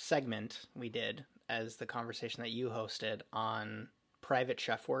segment we did as the conversation that you hosted on private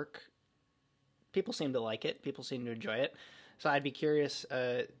chef work, people seem to like it. People seem to enjoy it. So I'd be curious,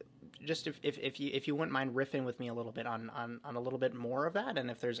 just if you wouldn't mind riffing with me a little bit on a little bit more of that,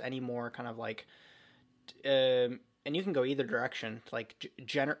 and if there's any more kind of like, and you can go either direction, like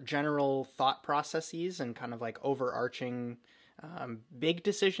general thought processes and kind of like overarching big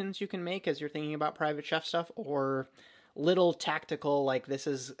decisions you can make as you're thinking about private chef stuff, or little tactical, like this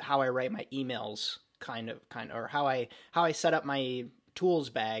is how I write my emails kind of, or how I set up my tools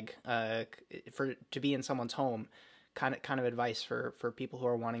bag to be in someone's home, kind of advice for people who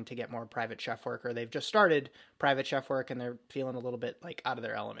are wanting to get more private chef work, or they've just started private chef work and they're feeling a little bit like out of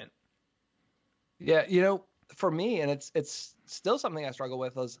their element. Yeah, for me, and it's still something I struggle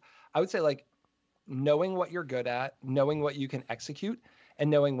with, is I would say like knowing what you're good at, knowing what you can execute, and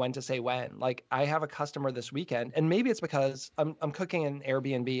knowing when to say when. Like I have a customer this weekend, and maybe it's because I'm cooking in an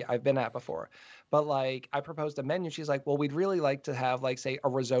Airbnb I've been at before, but like I proposed a menu. She's like, well, we'd really like to have like, say, a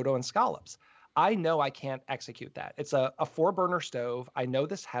risotto and scallops. I know I can't execute that. It's a 4-burner stove. I know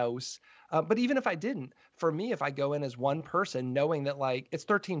this house. But even if I didn't, for me, if I go in as one person, knowing that like it's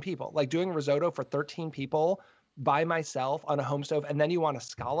 13 people, like doing risotto for 13 people by myself on a home stove, and then you want a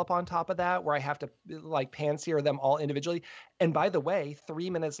scallop on top of that where I have to like pan sear them all individually. And by the way, 3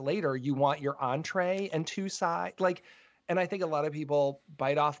 minutes later, you want your entree and 2 sides. Like, and I think a lot of people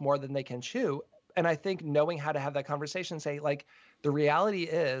bite off more than they can chew. And I think knowing how to have that conversation, say like, the reality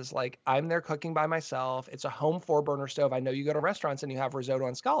is like, I'm there cooking by myself. It's a home 4-burner stove. I know you go to restaurants and you have risotto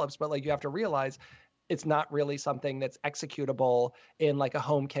and scallops, but like you have to realize it's not really something that's executable in like a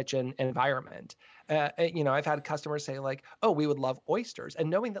home kitchen environment. I've had customers say like, oh, we would love oysters. And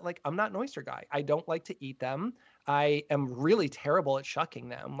knowing that like, I'm not an oyster guy. I don't like to eat them. I am really terrible at shucking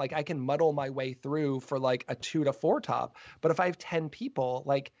them. Like I can muddle my way through for like a 2 to 4 top. But if I have 10 people,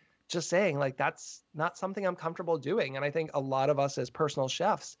 like just saying like, that's not something I'm comfortable doing. And I think a lot of us as personal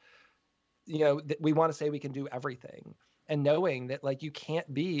chefs, we want to say we can do everything. And knowing that like you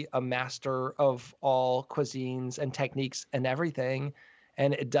can't be a master of all cuisines and techniques and everything,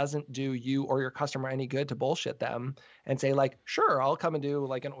 and it doesn't do you or your customer any good to bullshit them and say like, sure, I'll come and do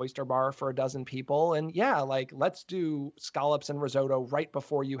like an oyster bar for a dozen people, and yeah, like let's do scallops and risotto right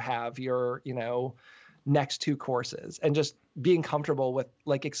before you have your next 2 courses, and just being comfortable with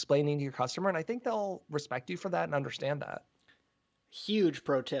like explaining to your customer. And I think they'll respect you for that and understand that. Huge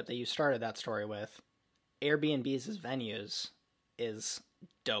pro tip that you started that story with. Airbnbs as venues is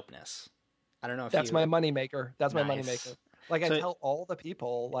dopeness. I don't know if that's my moneymaker. That's nice. My moneymaker. Like I tell all the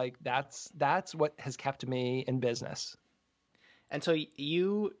people, like that's what has kept me in business. And so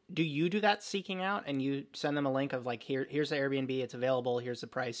you do that seeking out, and you send them a link of like, here's the Airbnb, it's available, here's the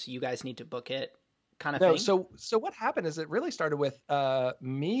price, you guys need to book it, kind of thing? So what happened is it really started with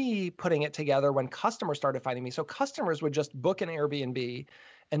me putting it together when customers started finding me. So customers would just book an Airbnb,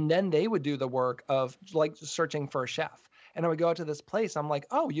 and then they would do the work of like searching for a chef. And I would go out to this place. I'm like,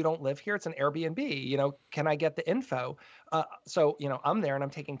 oh, you don't live here? It's an Airbnb. Can I get the info? So I'm there and I'm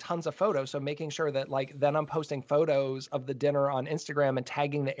taking tons of photos. So making sure that like, then I'm posting photos of the dinner on Instagram and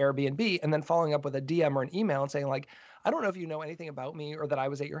tagging the Airbnb, and then following up with a DM or an email and saying like, I don't know if you know anything about me or that I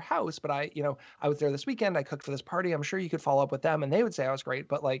was at your house, but I was there this weekend. I cooked for this party. I'm sure you could follow up with them. And they would say I was great,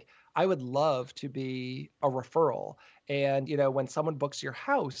 but like, I would love to be a referral. And, when someone books your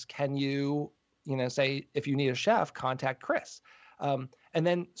house, can you, say if you need a chef, contact Chris. And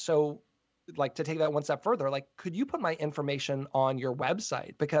then, so like to take that one step further, like, could you put my information on your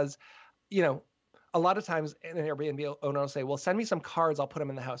website? Because, a lot of times an Airbnb owner will say, well, send me some cards. I'll put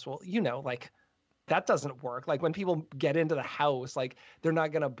them in the house. Well, like, that doesn't work. Like when people get into the house, like they're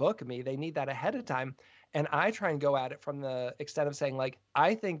not going to book me. They need that ahead of time. And I try and go at it from the extent of saying like,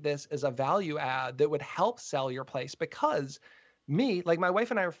 I think this is a value add that would help sell your place, because me, like my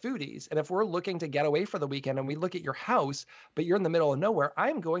wife and I are foodies. And if we're looking to get away for the weekend and we look at your house, but you're in the middle of nowhere,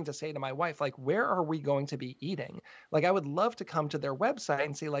 I'm going to say to my wife, like, where are we going to be eating? Like, I would love to come to their website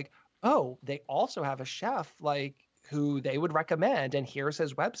and see like, oh, they also have a chef like who they would recommend, and here's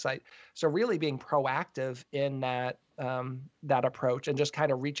his website. So really being proactive in that that approach and just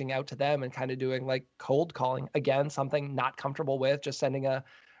kind of reaching out to them and kind of doing like cold calling. Again, something not comfortable with, just sending a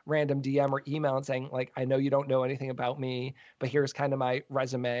random DM or email and saying like, I know you don't know anything about me, but here's kind of my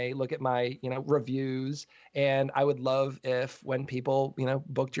resume. Look at my, reviews. And I would love if when people,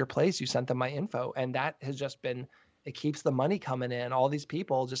 booked your place, you sent them my info. And that has just been, it keeps the money coming in. All these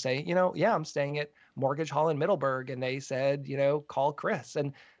people just say, yeah, I'm staying at Mortgage Hall in Middleburg. And they said, call Chris.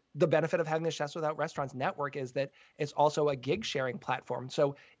 And the benefit of having the Chefs Without Restaurants network is that it's also a gig sharing platform.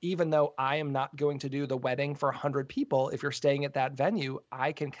 So even though I am not going to do the wedding for 100 people, if you're staying at that venue,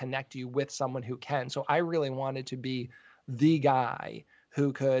 I can connect you with someone who can. So I really wanted to be the guy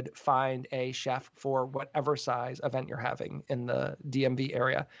who could find a chef for whatever size event you're having in the DMV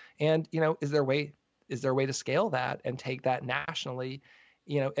area. And, is there a way to scale that and take that nationally?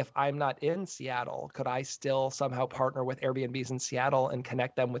 If I'm not in Seattle, could I still somehow partner with Airbnbs in Seattle and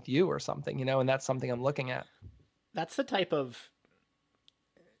connect them with you or something, and that's something I'm looking at. That's the type of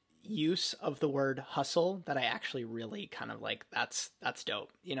use of the word hustle that I actually really kind of like. That's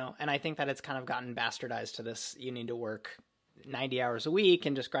dope, and I think that it's kind of gotten bastardized to this, you need to work 90 hours a week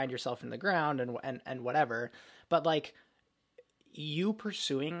and just grind yourself in the ground and whatever. But like you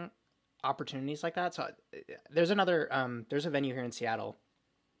pursuing opportunities like that. So there's a venue here in Seattle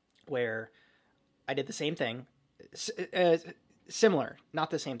where I did the same thing, similar, not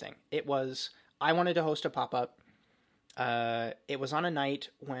the same thing. It was, I wanted to host a pop-up. It was on a night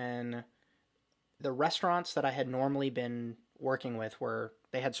when the restaurants that I had normally been working with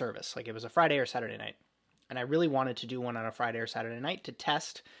they had service. Like it was a Friday or Saturday night. And I really wanted to do one on a Friday or Saturday night to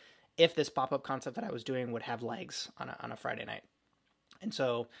test if this pop-up concept that I was doing would have legs on a Friday night. And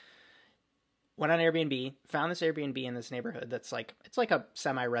so went on Airbnb, found this Airbnb in this neighborhood that's like, it's like a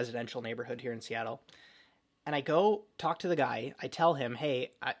semi-residential neighborhood here in Seattle. And I go talk to the guy. I tell him,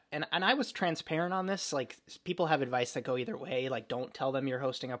 hey, and I was transparent on this. Like people have advice that go either way. Like don't tell them you're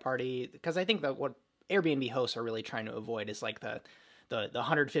hosting a party. Because I think that what Airbnb hosts are really trying to avoid is like the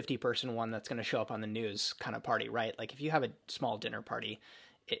 150 person one that's going to show up on the news kind of party, right? Like if you have a small dinner party,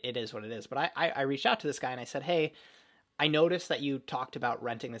 it is what it is. But I reached out to this guy and I said, hey, I noticed that you talked about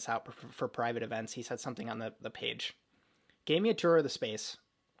renting this out for private events. He said something on the page. Gave me a tour of the space.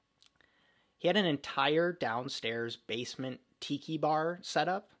 He had an entire downstairs basement tiki bar set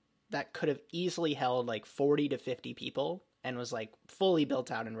up that could have easily held like 40 to 50 people and was like fully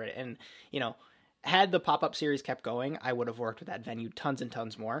built out and ready. And, had the pop-up series kept going, I would have worked with that venue tons and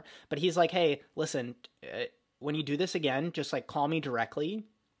tons more. But he's like, hey, listen, when you do this again, just like call me directly.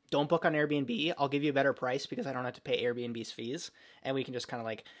 Don't book on Airbnb. I'll give you a better price because I don't have to pay Airbnb's fees. And we can just kind of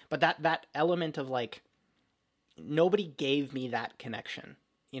like, but that element of like, nobody gave me that connection.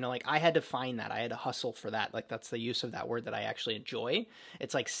 Like I had to find that. I had to hustle for that. Like that's the use of that word that I actually enjoy.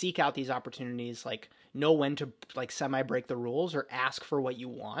 It's like seek out these opportunities, like know when to like semi break the rules or ask for what you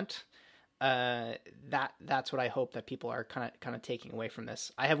want. That's what I hope that people are kind of taking away from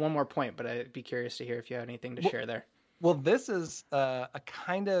this. I have one more point, but I'd be curious to hear if you have anything to share there. Well, this is a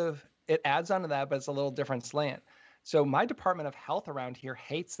kind of, it adds on to that, but it's a little different slant. So my Department of Health around here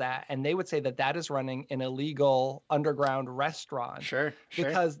hates that. And they would say that is running an illegal underground restaurant. Sure.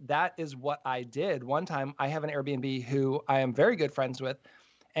 Because that is what I did. One time I have an Airbnb who I am very good friends with.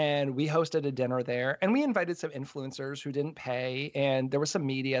 And we hosted a dinner there. And we invited some influencers who didn't pay. And there was some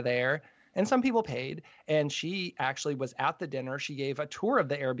media there. And some people paid, and she actually was at the dinner. She gave a tour of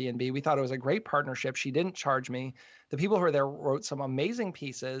the Airbnb. We thought it was a great partnership. She didn't charge me. The people who were there wrote some amazing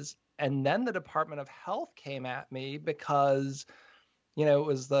pieces. And then the Department of Health came at me because, it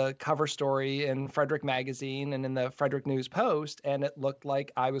was the cover story in Frederick Magazine and in the Frederick News Post, and it looked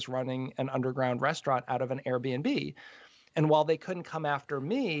like I was running an underground restaurant out of an Airbnb. And while they couldn't come after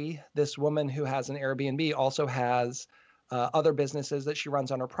me, this woman who has an Airbnb also has other businesses that she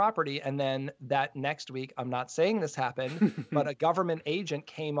runs on her property. And then that next week, I'm not saying this happened, but a government agent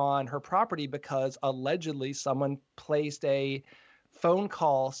came on her property because allegedly someone placed a phone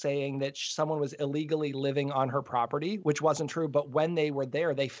call saying that someone was illegally living on her property, which wasn't true. But when they were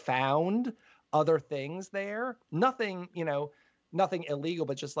there, they found other things there. Nothing illegal,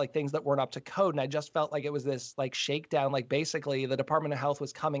 but just like things that weren't up to code. And I just felt like it was this like shakedown. Like basically the Department of Health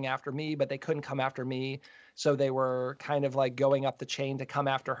was coming after me, but they couldn't come after me. So they were kind of like going up the chain to come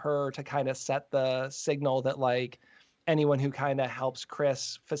after her to kind of set the signal that like, anyone who kind of helps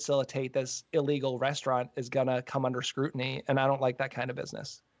Chris facilitate this illegal restaurant is going to come under scrutiny. And I don't like that kind of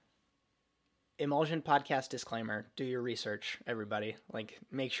business. Emulsion podcast disclaimer: do your research, everybody. Like,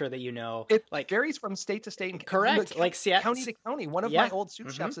 make sure that you know. It like varies from state to state. And correct. Like county to county. One of my old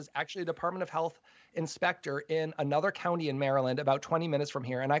sous chefs is actually a Department of Health inspector in another county in Maryland, about 20 minutes from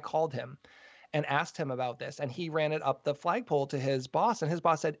here. And I called him and asked him about this. And he ran it up the flagpole to his boss. And his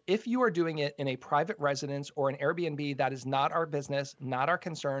boss said, if you are doing it in a private residence or an Airbnb, that is not our business, not our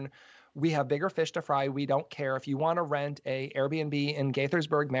concern. We have bigger fish to fry. We don't care. If you want to rent a Airbnb in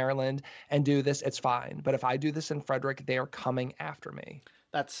Gaithersburg, Maryland and do this, it's fine. But if I do this in Frederick, they are coming after me.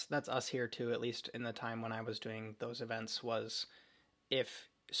 That's us here too, at least in the time when I was doing those events, was if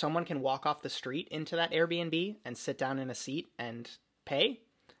someone can walk off the street into that Airbnb and sit down in a seat and pay,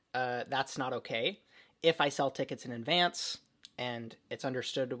 that's not okay. If I sell tickets in advance and it's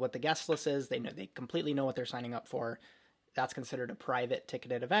understood what the guest list is, they completely know what they're signing up for, that's considered a private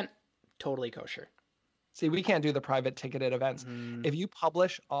ticketed event. Totally kosher. See, we can't do the private ticketed events. If you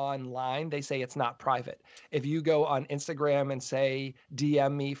publish online, they say it's not private. If you go on Instagram and say,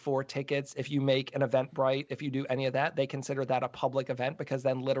 DM me for tickets, if you make an Eventbrite, if you do any of that, they consider that a public event because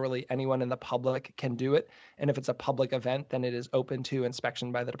then literally anyone in the public can do it. And if it's a public event, then it is open to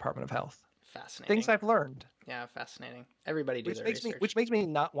inspection by the Department of Health. Fascinating. Things I've learned. Yeah, fascinating. Everybody do their research. Which makes me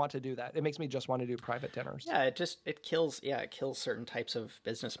not want to do that. It makes me just want to do private dinners. Yeah, it kills certain types of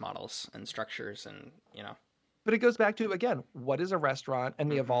business models and structures and, But it goes back to, again, what is a restaurant and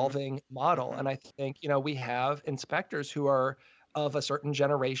the evolving model? And I think, we have inspectors who are of a certain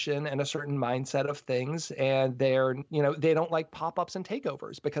generation and a certain mindset of things. And they're, they don't like pop-ups and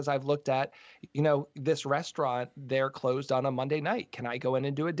takeovers because I've looked at, this restaurant, they're closed on a Monday night. Can I go in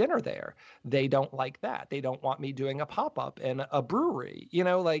and do a dinner there? They don't like that. They don't want me doing a pop-up in a brewery,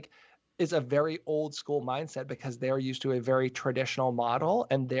 is a very old school mindset because they're used to a very traditional model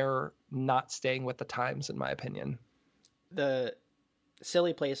and they're not staying with the times, in my opinion. The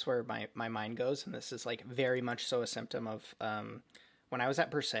silly place where my mind goes, and this is like very much so a symptom of when I was at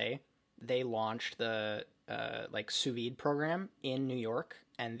Per Se, they launched the sous vide program in New York,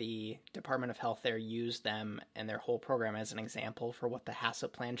 and the Department of Health there used them and their whole program as an example for what the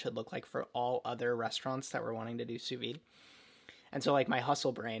HACCP plan should look like for all other restaurants that were wanting to do sous vide. And so, like, my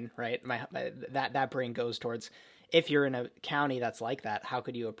hustle brain, right, that brain goes towards, if you're in a county that's like that, how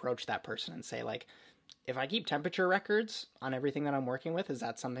could you approach that person and say, like, if I keep temperature records on everything that I'm working with, is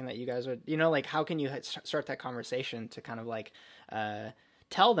that something that you guys would, how can you start that conversation to kind of like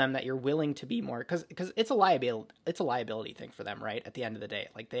tell them that you're willing to be more, because it's a liability thing for them, right? At the end of the day,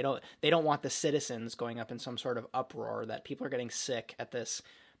 like they don't want the citizens going up in some sort of uproar that people are getting sick at this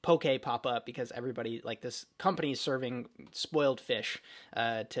poke pop up because everybody, like, this company is serving spoiled fish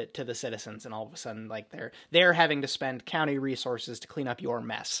to the citizens, and all of a sudden, like, they're having to spend county resources to clean up your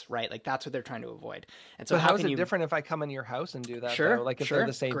mess, right? Like, that's what they're trying to avoid. And so how is it different if I come into your house and do that? Sure, though? Like, if sure. they're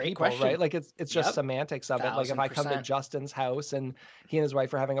the same Great people, question. right? Like, it's just semantics of it. Like, if I come to 1000%. Justin's house and he and his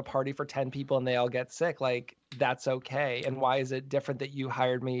wife are having a party for 10 people and they all get sick, like, that's okay. And why is it different that you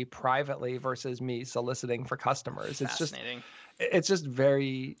hired me privately versus me soliciting for customers? Fascinating. It's just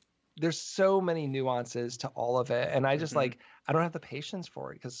very, there's so many nuances to all of it. And I just I don't have the patience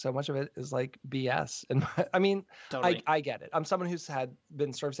for it because so much of it is like BS. And I mean, totally. I get it. I'm someone who's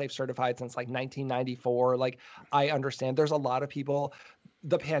been ServSafe certified since like 1994. Like, I understand there's a lot of people,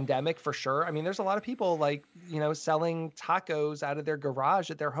 the pandemic for sure. I mean, there's a lot of people like, selling tacos out of their garage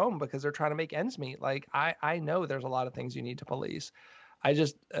at their home because they're trying to make ends meet. Like, I know there's a lot of things you need to police. I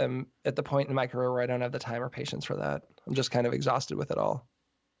just am at the point in my career where I don't have the time or patience for that. I'm just kind of exhausted with it all.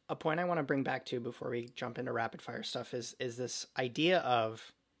 A point I want to bring back to before we jump into rapid fire stuff is this idea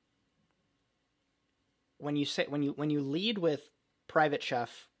of when you lead with private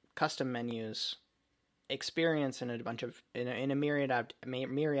chef, custom menus, experience in a myriad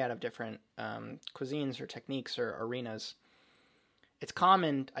of different cuisines or techniques or arenas, it's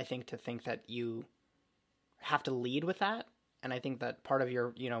common, I think, to think that you have to lead with that. And I think that part of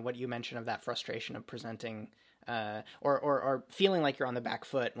your, what you mentioned of that frustration of presenting or feeling like you're on the back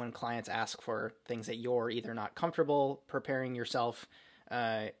foot when clients ask for things that you're either not comfortable preparing yourself,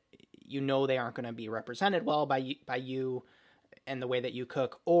 they aren't going to be represented well by you and the way that you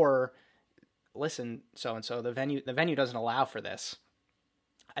cook, or listen, so-and-so, the venue doesn't allow for this.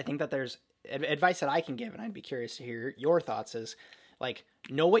 I think that there's advice that I can give, and I'd be curious to hear your thoughts, is like,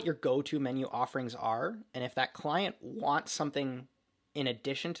 know what your go-to menu offerings are, and if that client wants something in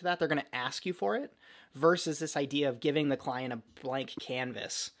addition to that, they're going to ask you for it, versus this idea of giving the client a blank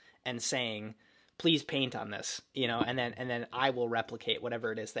canvas and saying, please paint on this, and then I will replicate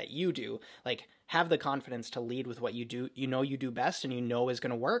whatever it is that you do. Like, have the confidence to lead with what you do, you do best and is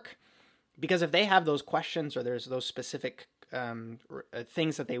going to work. Because if they have those questions or there's those specific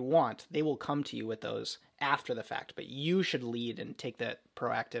things that they want, they will come to you with those after the fact. But you should lead and take that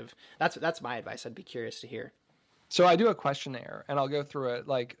proactive. That's my advice. I'd be curious to hear. So I do a questionnaire, and I'll go through it,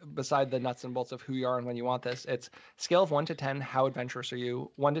 like, beside the nuts and bolts of who you are and when you want this. It's scale of 1 to 10, how adventurous are you?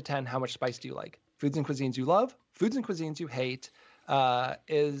 1 to 10, how much spice do you like? Foods and cuisines you love, foods and cuisines you hate.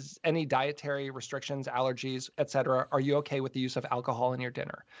 Is any dietary restrictions, allergies, etc. Are you okay with the use of alcohol in your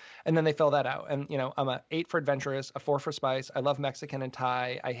dinner? And then they fill that out. And, I'm a 8 for adventurous, a 4 for spice. I love Mexican and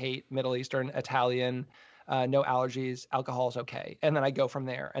Thai. I hate Middle Eastern, Italian. No allergies, alcohol is okay. And then I go from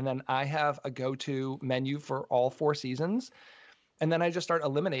there. And then I have a go-to menu for all 4 seasons. And then I just start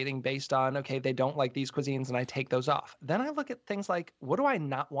eliminating based on, okay, they don't like these cuisines and I take those off. Then I look at things like, what do I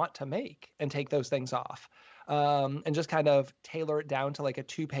not want to make, and take those things off. And just kind of tailor it down to like a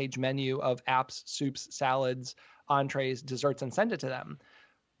 2-page menu of apps, soups, salads, entrees, desserts, and send it to them.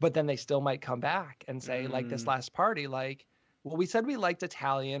 But then they still might come back and say, like this last party, like, well, we said we liked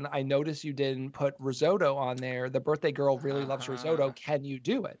Italian. I noticed you didn't put risotto on there. The birthday girl really loves risotto. Can you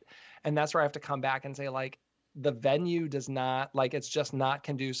do it? And that's where I have to come back and say, like, the venue does not, like, it's just not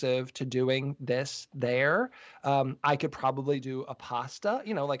conducive to doing this there. I could probably do a pasta,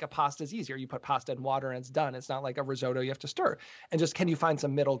 like a pasta is easier. You put pasta in water and it's done. It's not like a risotto you have to stir. And just, can you find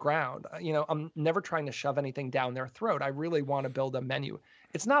some middle ground? I'm never trying to shove anything down their throat. I really want to build a menu.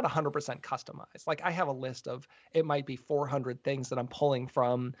 It's not 100% customized. Like, I have a list of, it might be 400 things that I'm pulling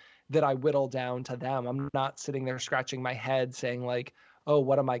from that I whittle down to them. I'm not sitting there scratching my head saying, like, oh,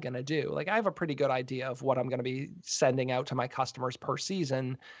 what am I going to do? Like, I have a pretty good idea of what I'm going to be sending out to my customers per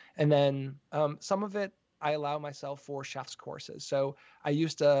season. And then some of it, I allow myself for chef's courses. So I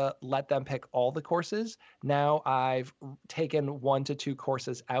used to let them pick all the courses. Now I've taken 1 to 2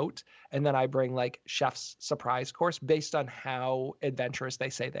 courses out, and then I bring like chef's surprise course based on how adventurous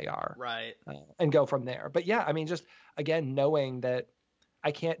they say they are. Right. And go from there. But yeah, I mean, just again, knowing that I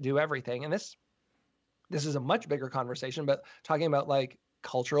can't do everything. And this is a much bigger conversation, but talking about like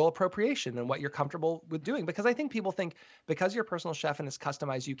cultural appropriation and what you're comfortable with doing. Because I think people think because you're a personal chef and it's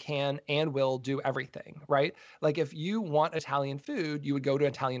customized, you can and will do everything, right? Like, if you want Italian food, you would go to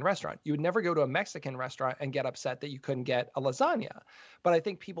an Italian restaurant. You would never go to a Mexican restaurant and get upset that you couldn't get a lasagna. But I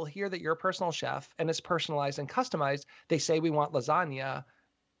think people hear that you're a personal chef and it's personalized and customized. They say, we want lasagna.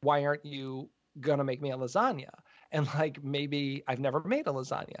 Why aren't you going to make me a lasagna? And like, maybe I've never made a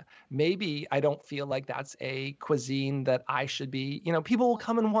lasagna. Maybe I don't feel like that's a cuisine that I should be, people will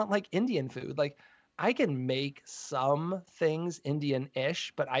come and want like Indian food. Like, I can make some things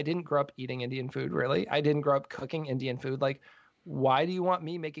Indian-ish, but I didn't grow up eating Indian food, really. I didn't grow up cooking Indian food. Like, why do you want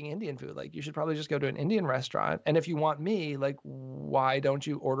me making Indian food? Like, you should probably just go to an Indian restaurant. And if you want me, like, why don't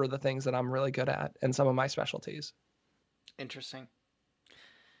you order the things that I'm really good at and some of my specialties? Interesting.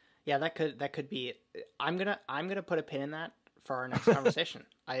 Yeah, that could be. I'm gonna put a pin in that for our next conversation.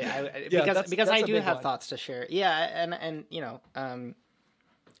 Because I do have thoughts to share. Yeah, and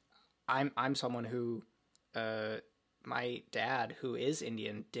I'm someone who, my dad, who is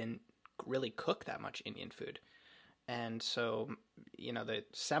Indian, didn't really cook that much Indian food, and so the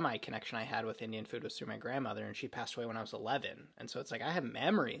semi connection I had with Indian food was through my grandmother, and she passed away when I was 11, and so it's like I have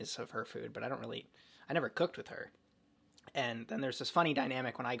memories of her food, but I never cooked with her. And then there's this funny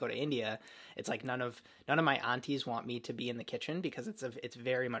dynamic when I go to India. It's like none of my aunties want me to be in the kitchen because it's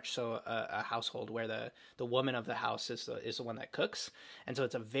very much so a household where the woman of the house is the one that cooks, and so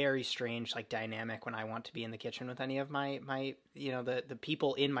it's a very strange like dynamic when I want to be in the kitchen with any of my the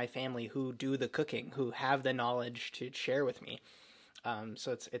people in my family who do the cooking, who have the knowledge to share with me.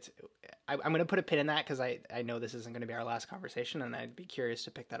 So I'm going to put a pin in that because I know this isn't going to be our last conversation, and I'd be curious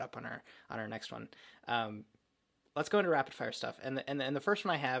to pick that up on our next one. Let's go into rapid fire stuff. And the first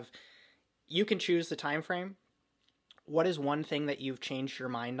one I have, you can choose the time frame. What is one thing that you've changed your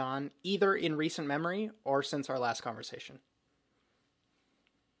mind on, either in recent memory or since our last conversation?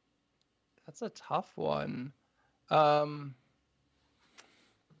 That's a tough one. I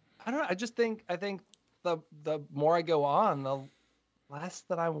don't know. I think the more I go on, the less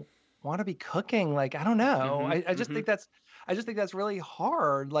that I want to be cooking. Like, I don't know. I just think that's really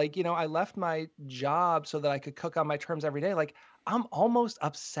hard. Like, I left my job so that I could cook on my terms every day. Like, I'm almost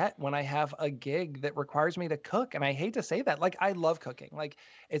upset when I have a gig that requires me to cook. And I hate to say that. Like, I love cooking. Like,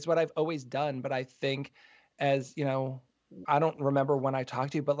 it's what I've always done. But I think as, I don't remember when I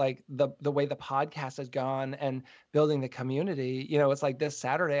talked to you, but like the way the podcast has gone and building the community, it's like this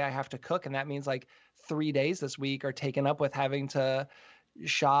Saturday I have to cook. And that means like 3 days this week are taken up with having to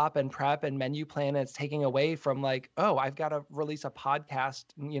shop and prep and menu plan, and it's taking away from like, oh, I've got to release a podcast,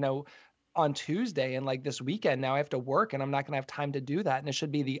 on Tuesday, and like this weekend now I have to work and I'm not going to have time to do that. And it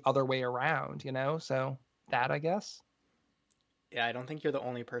should be the other way around, so that, I guess. Yeah, I don't think you're the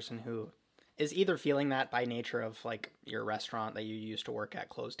only person who is either feeling that by nature of like your restaurant that you used to work at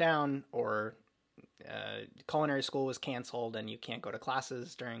closed down, or culinary school was canceled and you can't go to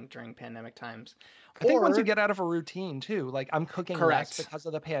classes during pandemic times. I think once you get out of a routine too, like I'm cooking less because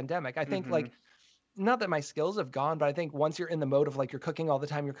of the pandemic. I think like, not that my skills have gone, but I think once you're in the mode of like you're cooking all the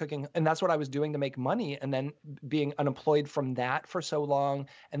time, you're cooking, and that's what I was doing to make money, and then being unemployed from that for so long,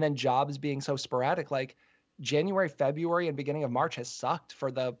 and then jobs being so sporadic, like January, February, and beginning of March has sucked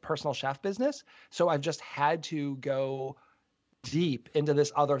for the personal chef business. So I've just had to go deep into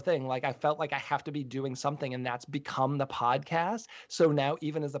this other thing. Like I felt like I have to be doing something, and that's become the podcast. So now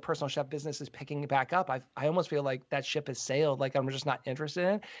even as the personal chef business is picking back up, I almost feel like that ship has sailed. Like I'm just not interested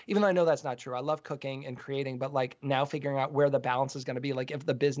in it, even though I know that's not true. I love cooking and creating, but like now figuring out where the balance is going to be, like if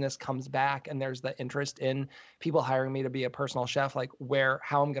the business comes back and there's the interest in people hiring me to be a personal chef, like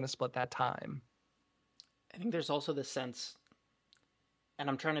how I'm going to split that time. I think there's also this sense, and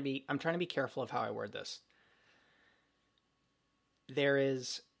I'm trying to be careful of how I word this. There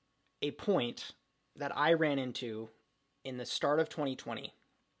is a point that I ran into in the start of 2020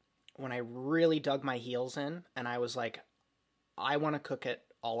 when I really dug my heels in, and I was like, I want to cook at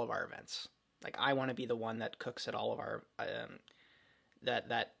all of our events. Like I want to be the one that cooks at all of our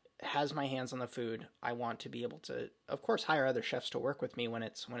that has my hands on the food. I want to be able to, of course, hire other chefs to work with me when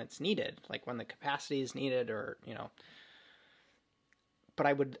it's needed, like when the capacity is needed, or But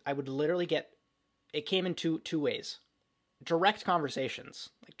I would literally get, it came in two ways: direct conversations,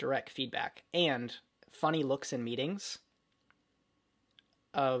 like direct feedback, and funny looks in meetings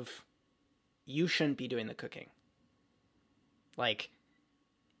of, you shouldn't be doing the cooking. Like,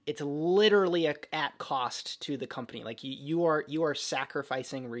 it's literally at cost to the company. Like you are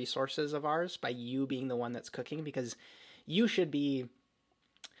sacrificing resources of ours by you being the one that's cooking, because you should be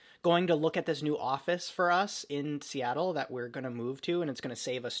going to look at this new office for us in Seattle that we're going to move to, and it's going to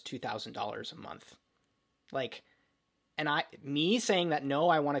save us $2,000 a month. Like, and me saying that, no,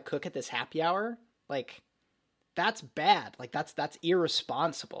 I want to cook at this happy hour, like that's bad. Like that's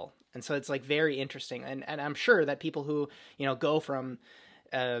irresponsible. And so it's like very interesting. And I'm sure that people who, go from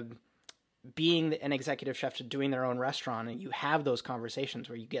being an executive chef to doing their own restaurant, and you have those conversations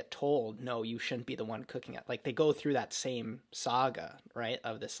where you get told, no, you shouldn't be the one cooking it. Like they go through that same saga, right?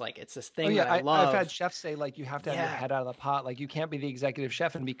 Of this, like, it's this thing that I love. I've had chefs say like, you have to have your head out of the pot. Like you can't be the executive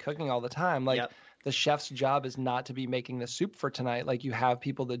chef and be cooking all the time. Like the chef's job is not to be making the soup for tonight. Like you have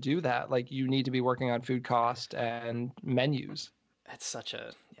people to do that. Like you need to be working on food cost and menus. That's such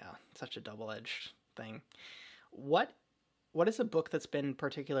a double-edged thing. What is a book that's been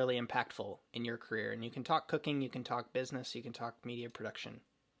particularly impactful in your career? And you can talk cooking, you can talk business, you can talk media production.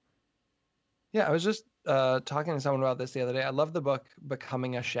 Yeah, I was just talking to someone about this the other day. I love the book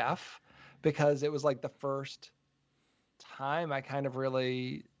Becoming a Chef, because it was like the first time I kind of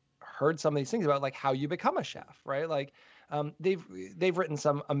really heard some of these things about like how you become a chef, right? Like they've written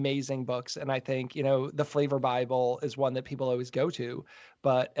some amazing books, and I think the Flavor Bible is one that people always go to,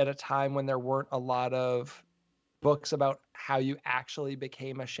 but at a time when there weren't a lot of books about how you actually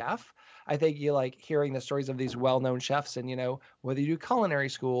became a chef, I think you like hearing the stories of these well-known chefs, and whether you do culinary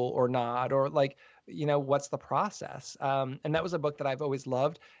school or not, or like what's the process. And that was a book that I've always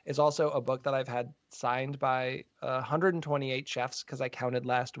loved. It's also a book that I've had signed by 128 chefs, because I counted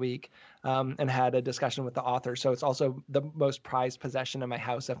last week, and had a discussion with the author. So it's also the most prized possession in my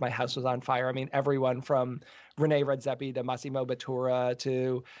house if my house was on fire. I mean, everyone from Rene Redzepi to Massimo Bottura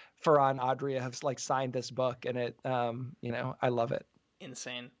to Ferran Adria have like signed this book, and it, I love it.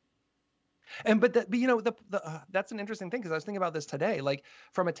 Insane. But that's an interesting thing, because I was thinking about this today. Like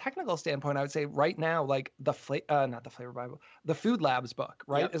from a technical standpoint, I would say right now, like not the Flavor Bible, the Food Labs book,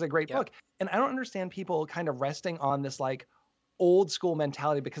 right, is a great book. And I don't understand people kind of resting on this like old school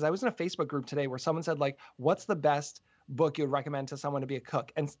mentality, because I was in a Facebook group today where someone said like, what's the best book you would recommend to someone to be a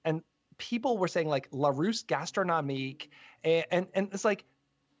cook? And people were saying like Larousse Gastronomique, and it's like,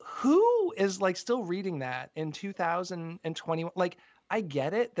 who is like still reading that in 2021? Like, I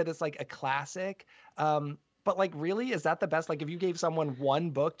get it that it's like a classic, but like, really, is that the best? Like, if you gave someone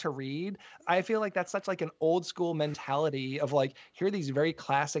one book to read, I feel like that's such like an old school mentality of like, here are these very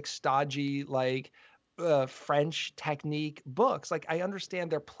classic, stodgy, like French technique books. Like, I understand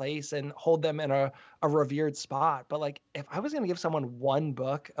their place and hold them in a revered spot, but like, if I was going to give someone one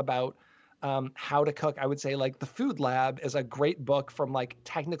book about how to cook. I would say like The Food Lab is a great book from like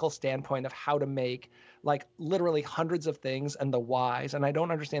technical standpoint of how to make like literally hundreds of things and the whys. And I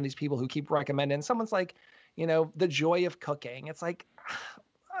don't understand these people who keep recommending. Someone's like, The Joy of Cooking. It's like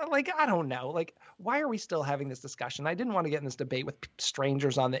I don't know, like, why are we still having this discussion? I didn't want to get in this debate with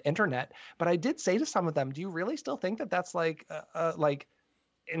strangers on the internet, but I did say to some of them, do you really still think that that's like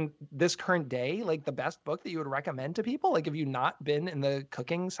in this current day, like the best book that you would recommend to people? Like, have you not been in the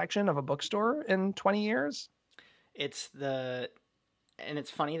cooking section of a bookstore in 20 years? And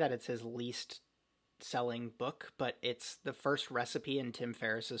it's funny that it's his least selling book, but it's the first recipe in Tim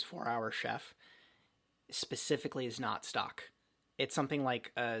Ferriss's 4-Hour Chef specifically is not stock. It's something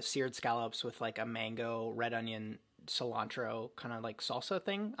like seared scallops with like a mango, red onion, cilantro kind of like salsa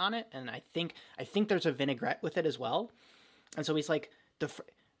thing on it, and I think there's a vinaigrette with it as well. And so he's like this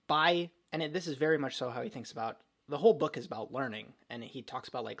is very much so how he thinks about the whole book is about learning, and he talks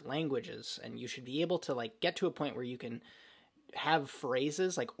about like languages, and you should be able to like get to a point where you can have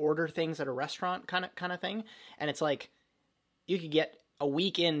phrases like order things at a restaurant kind of thing, and it's like you could get a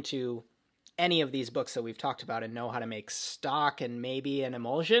week into any of these books that we've talked about and know how to make stock and maybe an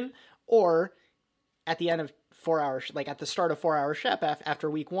emulsion, or at the end of 4 hours, like at the start of 4-Hour Chef,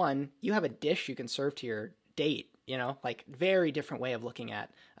 after week 1, you have a dish you can serve to your date, like very different way of looking at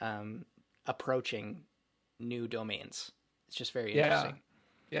approaching new domains. It's just very interesting.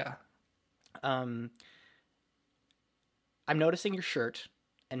 Yeah. I'm noticing your shirt,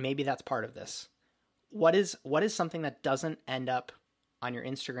 and maybe that's part of this. What is something that doesn't end up on your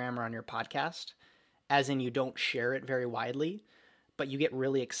Instagram or on your podcast, as in you don't share it very widely, but you get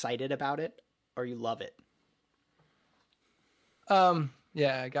really excited about it or you love it?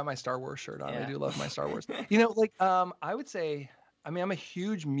 Yeah, I got my Star Wars shirt on. Yeah. I do love my Star Wars. I would say, I'm a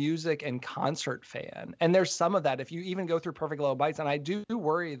huge music and concert fan, and there's some of that if you even go through Perfect Little Bites. And I do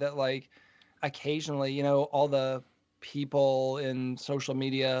worry that like occasionally, all the people in social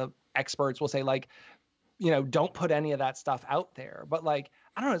media experts will say like, don't put any of that stuff out there. But like,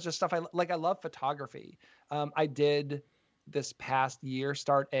 I don't know, it's just stuff I love photography. I did this past year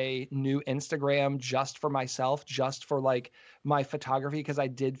start a new Instagram just for myself, just for like my photography, because I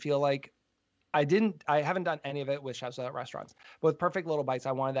did feel like I haven't done any of it with Chefs Without Restaurants, but with Perfect Little Bites,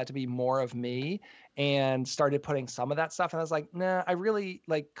 I wanted that to be more of me, and started putting some of that stuff. And I was like, nah, I really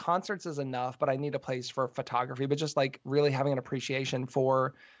like concerts is enough, but I need a place for photography, but just like really having an appreciation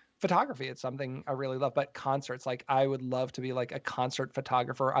for photography. It's something I really love. But concerts, like I would love to be like a concert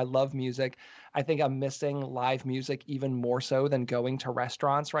photographer. I love music. I think I'm missing live music even more so than going to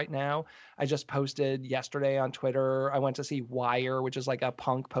restaurants right now. I just posted yesterday on Twitter, I went to see Wire, which is like a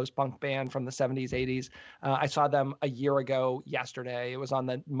post-punk band from the 70s, 80s. I saw them a year ago yesterday. It was on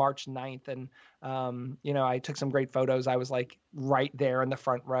the March 9th. And, I took some great photos. I was like right there in the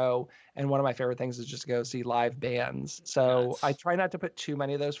front row. And one of my favorite things is just to go see live bands. So I try not to put too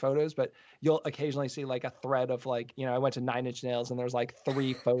many of those photos, but you'll occasionally see like a thread of like, I went to Nine Inch Nails and there's like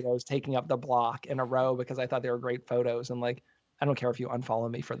 3 photos taking up the block in a row because I thought they were great photos. And like, I don't care if you unfollow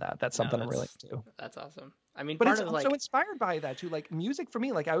me for that. That's something I'm really into. That's awesome. I mean, but it's also inspired by that too. Like music for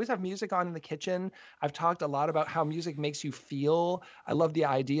me, like I always have music on in the kitchen. I've talked a lot about how music makes you feel. I love the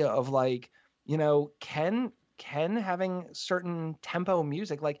idea of like, Ken having certain tempo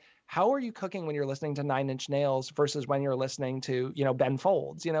music, like how are you cooking when you're listening to Nine Inch Nails versus when you're listening to, Ben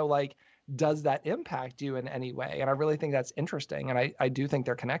Folds, like, does that impact you in any way? And I really think that's interesting. And I do think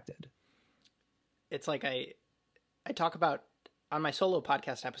they're connected. It's like I talk about on my solo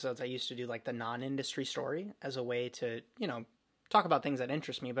podcast episodes, I used to do like the non-industry story as a way to, talk about things that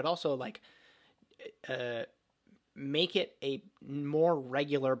interest me, but also like make it a more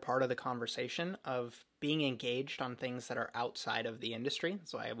regular part of the conversation of being engaged on things that are outside of the industry.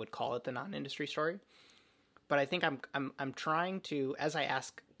 So I would call it the non-industry story. But I think I'm trying to, as I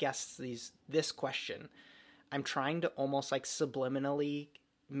ask guests this question, I'm trying to almost like subliminally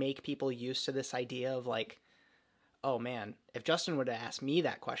make people used to this idea of like, oh man, if Justin would have asked me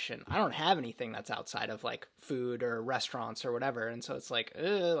that question, I don't have anything that's outside of like food or restaurants or whatever. And so it's like,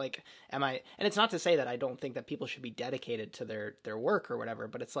 am I, and it's not to say that I don't think that people should be dedicated to their work or whatever,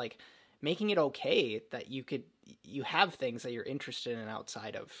 but it's like making it okay that you have things that you're interested in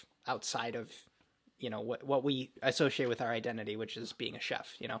outside of, what we associate with our identity, which is being a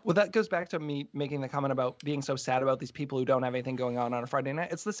chef, Well, that goes back to me making the comment about being so sad about these people who don't have anything going on a Friday night.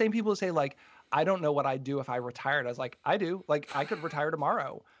 It's the same people who say like, I don't know what I'd do if I retired. I was like, I do. Like I could retire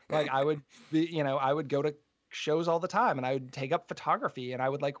tomorrow. Like I would be, I would go to shows all the time, and I would take up photography, and I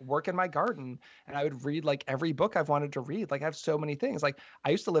would like work in my garden, and I would read like every book I've wanted to read. Like I have so many things. Like I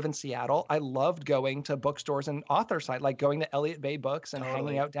used to live in Seattle. I loved going to bookstores and author site, like going to Elliott Bay Books and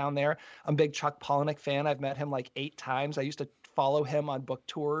hanging out down there. I'm a big Chuck Palahniuk fan. I've met him like 8 times. I used to follow him on book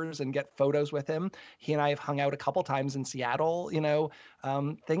tours and get photos with him. He and I have hung out a couple times in Seattle,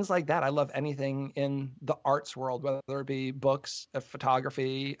 things like that. I love anything in the arts world, whether it be books,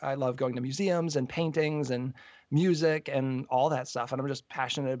 photography. I love going to museums and paintings and music and all that stuff. And I'm just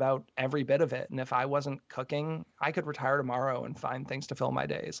passionate about every bit of it. And if I wasn't cooking, I could retire tomorrow and find things to fill my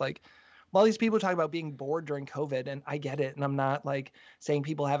days. Like, all these people talk about being bored during COVID, and I get it. And I'm not like saying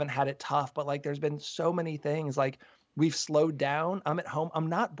people haven't had it tough, but like there's been so many things. Like, we've slowed down. I'm at home. I'm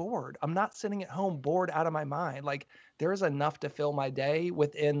not bored. I'm not sitting at home bored out of my mind. Like, there's enough to fill my day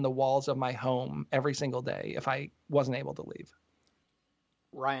within the walls of my home every single day if I wasn't able to leave.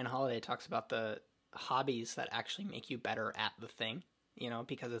 Ryan Holiday talks about the hobbies that actually make you better at the thing,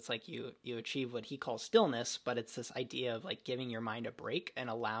 because it's like you achieve what he calls stillness, but it's this idea of like giving your mind a break and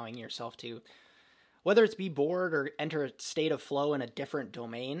allowing yourself to, whether it's be bored or enter a state of flow in a different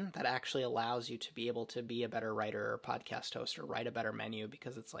domain that actually allows you to be able to be a better writer or podcast host or write a better menu,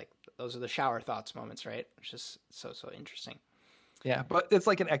 because it's like, those are the shower thoughts moments, right? It's just so interesting. Yeah, but it's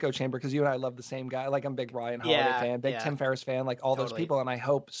like an echo chamber because you and I love the same guy. Like I'm a big Ryan Holiday fan, big Tim Ferriss fan, like all those people. And I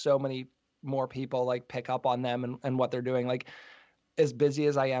hope so many more people like pick up on them and what they're doing. Like, as busy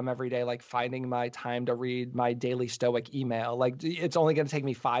as I am every day, like finding my time to read my daily Stoic email, like it's only going to take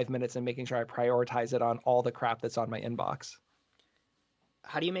me 5 minutes and making sure I prioritize it on all the crap that's on my inbox.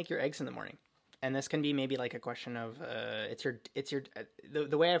 How do you make your eggs in the morning? And this can be maybe like a question of,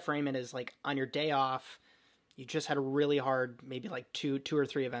 the way I frame it is like on your day off, you just had a really hard, maybe like two or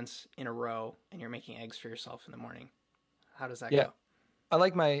three events in a row, and you're making eggs for yourself in the morning. How does that go? I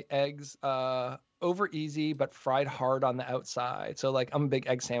like my eggs, over easy, but fried hard on the outside. So like I'm a big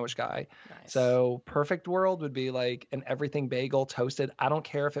egg sandwich guy. Nice. So perfect world would be like an everything bagel toasted. I don't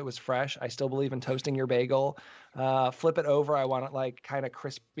care if it was fresh. I still believe in toasting your bagel. Flip it over. I want it like kind of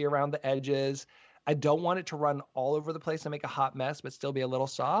crispy around the edges. I don't want it to run all over the place and make a hot mess, but still be a little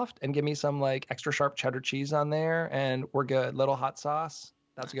soft. And give me some like extra sharp cheddar cheese on there, and we're good. Little hot sauce.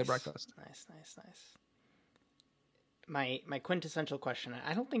 That's a good breakfast. Nice. My quintessential question.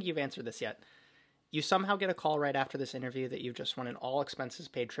 I don't think you've answered this yet. You somehow get a call right after this interview that you've just won an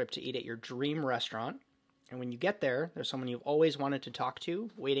all-expenses-paid trip to eat at your dream restaurant. And when you get there, there's someone you've always wanted to talk to,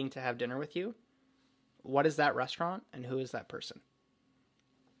 waiting to have dinner with you. What is that restaurant, and who is that person?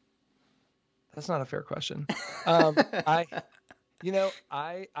 That's not a fair question. I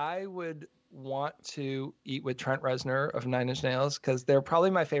would want to eat with Trent Reznor of Nine Inch Nails because they're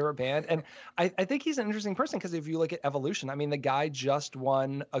probably my favorite band. And I think he's an interesting person because if you look at Evolution, I mean, the guy just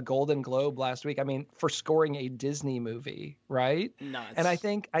won a Golden Globe last week. I mean, for scoring a Disney movie, right? Nuts. And I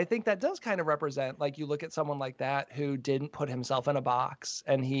think that does kind of represent, like, you look at someone like that who didn't put himself in a box,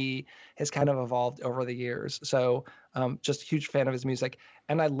 and he has kind of evolved over the years. So just a huge fan of his music.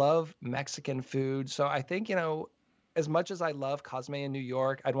 And I love Mexican food. So I think, as much as I love Cosme in New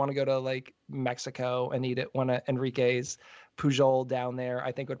York, I'd want to go to like Mexico and eat at one of Enrique's. Pujol down there,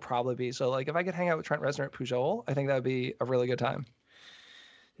 I think would probably be. So like if I could hang out with Trent Reznor at Pujol, I think that would be a really good time.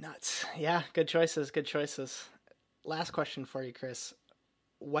 Nuts. Yeah, good choices. Last question for you, Chris.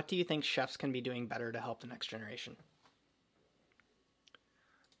 What do you think chefs can be doing better to help the next generation?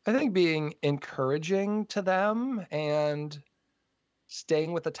 I think being encouraging to them and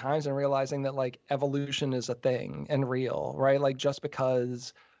staying with the times and realizing that like evolution is a thing and real, right? Like just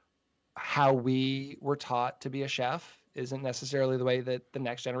because how we were taught to be a chef isn't necessarily the way that the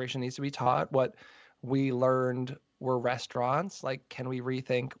next generation needs to be taught. What we learned were restaurants. Like, can we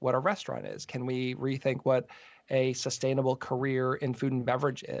rethink what a restaurant is? Can we rethink what a sustainable career in food and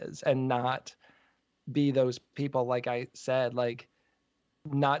beverage is, and not be those people, like I said, like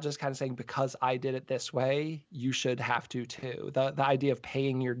not just kind of saying, because I did it this way, you should have to too. The idea of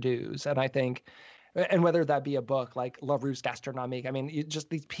paying your dues. And I think, and whether that be a book like La Ruse Gastronomique, I mean, just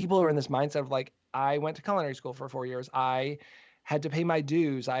these people are in this mindset of like, I went to culinary school for 4 years. I had to pay my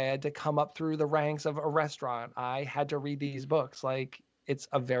dues. I had to come up through the ranks of a restaurant. I had to read these books. Like, it's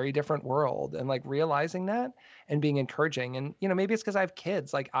a very different world. And like realizing that and being encouraging. And, maybe it's because I have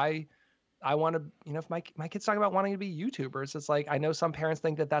kids. Like I want to, if my kids talk about wanting to be YouTubers, it's like, I know some parents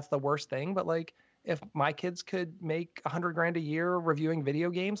think that that's the worst thing, but like, if my kids could make $100,000 a year reviewing video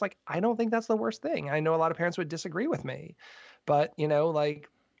games, like, I don't think that's the worst thing. I know a lot of parents would disagree with me, but like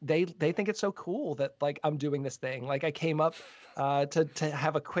they think it's so cool that like I'm doing this thing. Like I came up to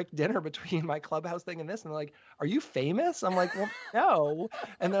have a quick dinner between my Clubhouse thing and this, and they're like, "Are you famous?" I'm like, "Well, no."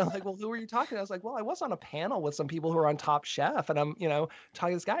 And they're like, "Well, who are you talking to?" I was like, "Well, I was on a panel with some people who are on Top Chef, and I'm,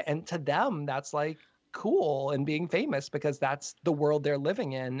 talking to this guy." And to them, that's like cool and being famous because that's the world they're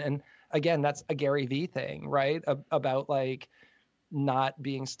living in. And again, that's a Gary Vee thing, right? About like not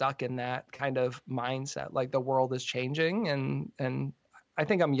being stuck in that kind of mindset. Like the world is changing, and I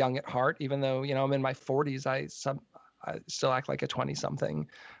think I'm young at heart, even though I'm in my 40s. I still act like a 20-something.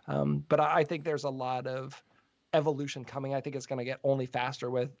 But I think there's a lot of evolution coming. I think it's going to get only faster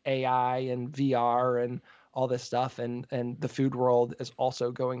with AI and VR and all this stuff. And the food world is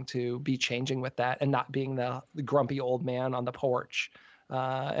also going to be changing with that and not being the grumpy old man on the porch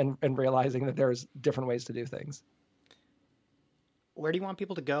and realizing that there's different ways to do things. Where do you want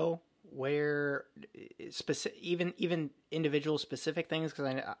people to go? Where even individual specific things?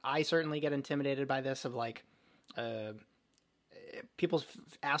 Because I certainly get intimidated by this of like, people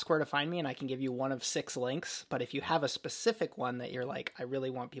ask where to find me and I can give you one of 6 links, but if you have a specific one that you're like, I really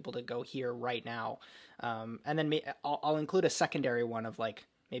want people to go here right now, and then I'll include a secondary one of like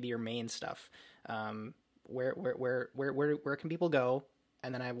maybe your main stuff. Where can people go?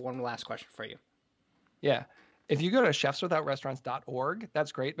 And then I have one last question for you. Yeah. If you go to chefswithoutrestaurants.org,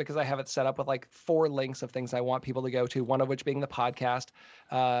 that's great because I have it set up with like 4 links of things I want people to go to, one of which being the podcast.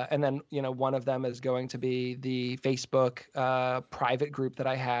 And then, one of them is going to be the Facebook private group that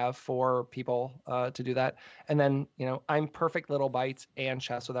I have for people to do that. And then, I'm Perfect Little Bites and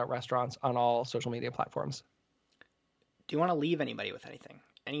Chefs Without Restaurants on all social media platforms. Do you want to leave anybody with anything?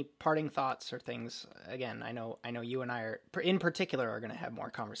 Any parting thoughts or things? Again, I know you and I are in particular are going to have more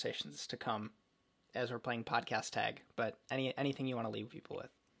conversations to come as we're playing podcast tag, but anything you want to leave people with?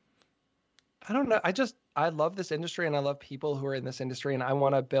 I don't know. I love this industry and I love people who are in this industry, and I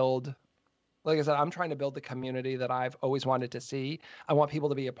want to build, like I said, I'm trying to build the community that I've always wanted to see. I want people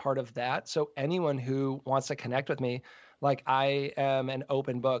to be a part of that. So anyone who wants to connect with me, like I am an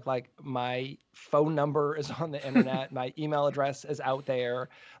open book. Like my phone number is on the internet. My email address is out there.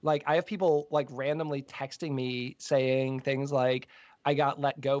 Like I have people like randomly texting me saying things like, I got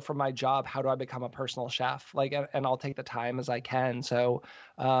let go from my job. How do I become a personal chef? Like, and I'll take the time as I can. So,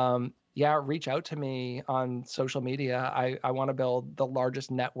 reach out to me on social media. I want to build the largest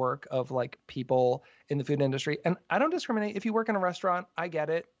network of like people in the food industry. And I don't discriminate. If you work in a restaurant, I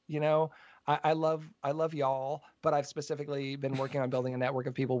get it. I love y'all, but I've specifically been working on building a network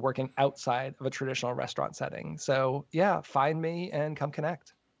of people working outside of a traditional restaurant setting. So yeah, find me and come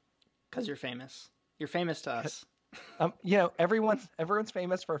connect. 'Cause you're famous. You're famous to us. Everyone's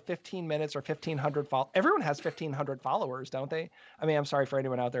famous for 15 minutes or 1,500 Everyone has 1,500 followers, don't they? I mean, I'm sorry for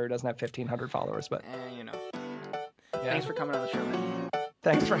anyone out there who doesn't have 1,500 followers, but Yeah. Thanks for coming on the show, man.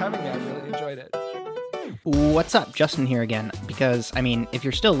 Thanks for having me. I really enjoyed it. What's up? Justin here again. Because, if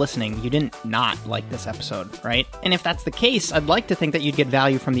you're still listening, you didn't not like this episode, right? And if that's the case, I'd like to think that you'd get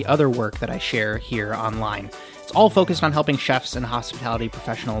value from the other work that I share here online. It's all focused on helping chefs and hospitality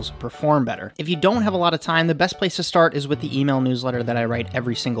professionals perform better. If you don't have a lot of time, the best place to start is with the email newsletter that I write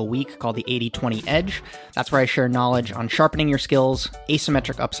every single week called the 80/20 Edge. That's where I share knowledge on sharpening your skills,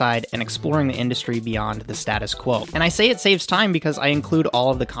 asymmetric upside, and exploring the industry beyond the status quo. And I say it saves time because I include all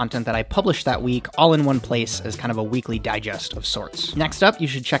of the content that I publish that week all in one place as kind of a weekly digest of sorts. Next up, you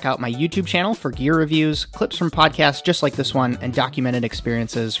should check out my YouTube channel for gear reviews, clips from podcasts just like this one, and documented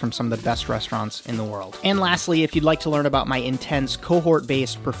experiences from some of the best restaurants in the world. And lastly, if you'd like to learn about my intense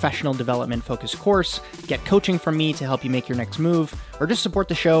cohort-based professional development focused course, get coaching from me to help you make your next move, or just support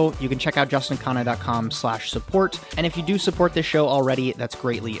the show, you can check out justinkhanna.com/support. And if you do support this show already, that's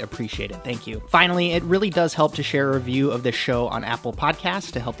greatly appreciated. Thank you. Finally, it really does help to share a review of this show on Apple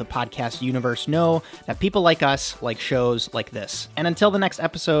Podcasts to help the podcast universe know that people like us like shows like this. And until the next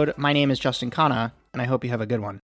episode, my name is Justin Khanna, and I hope you have a good one.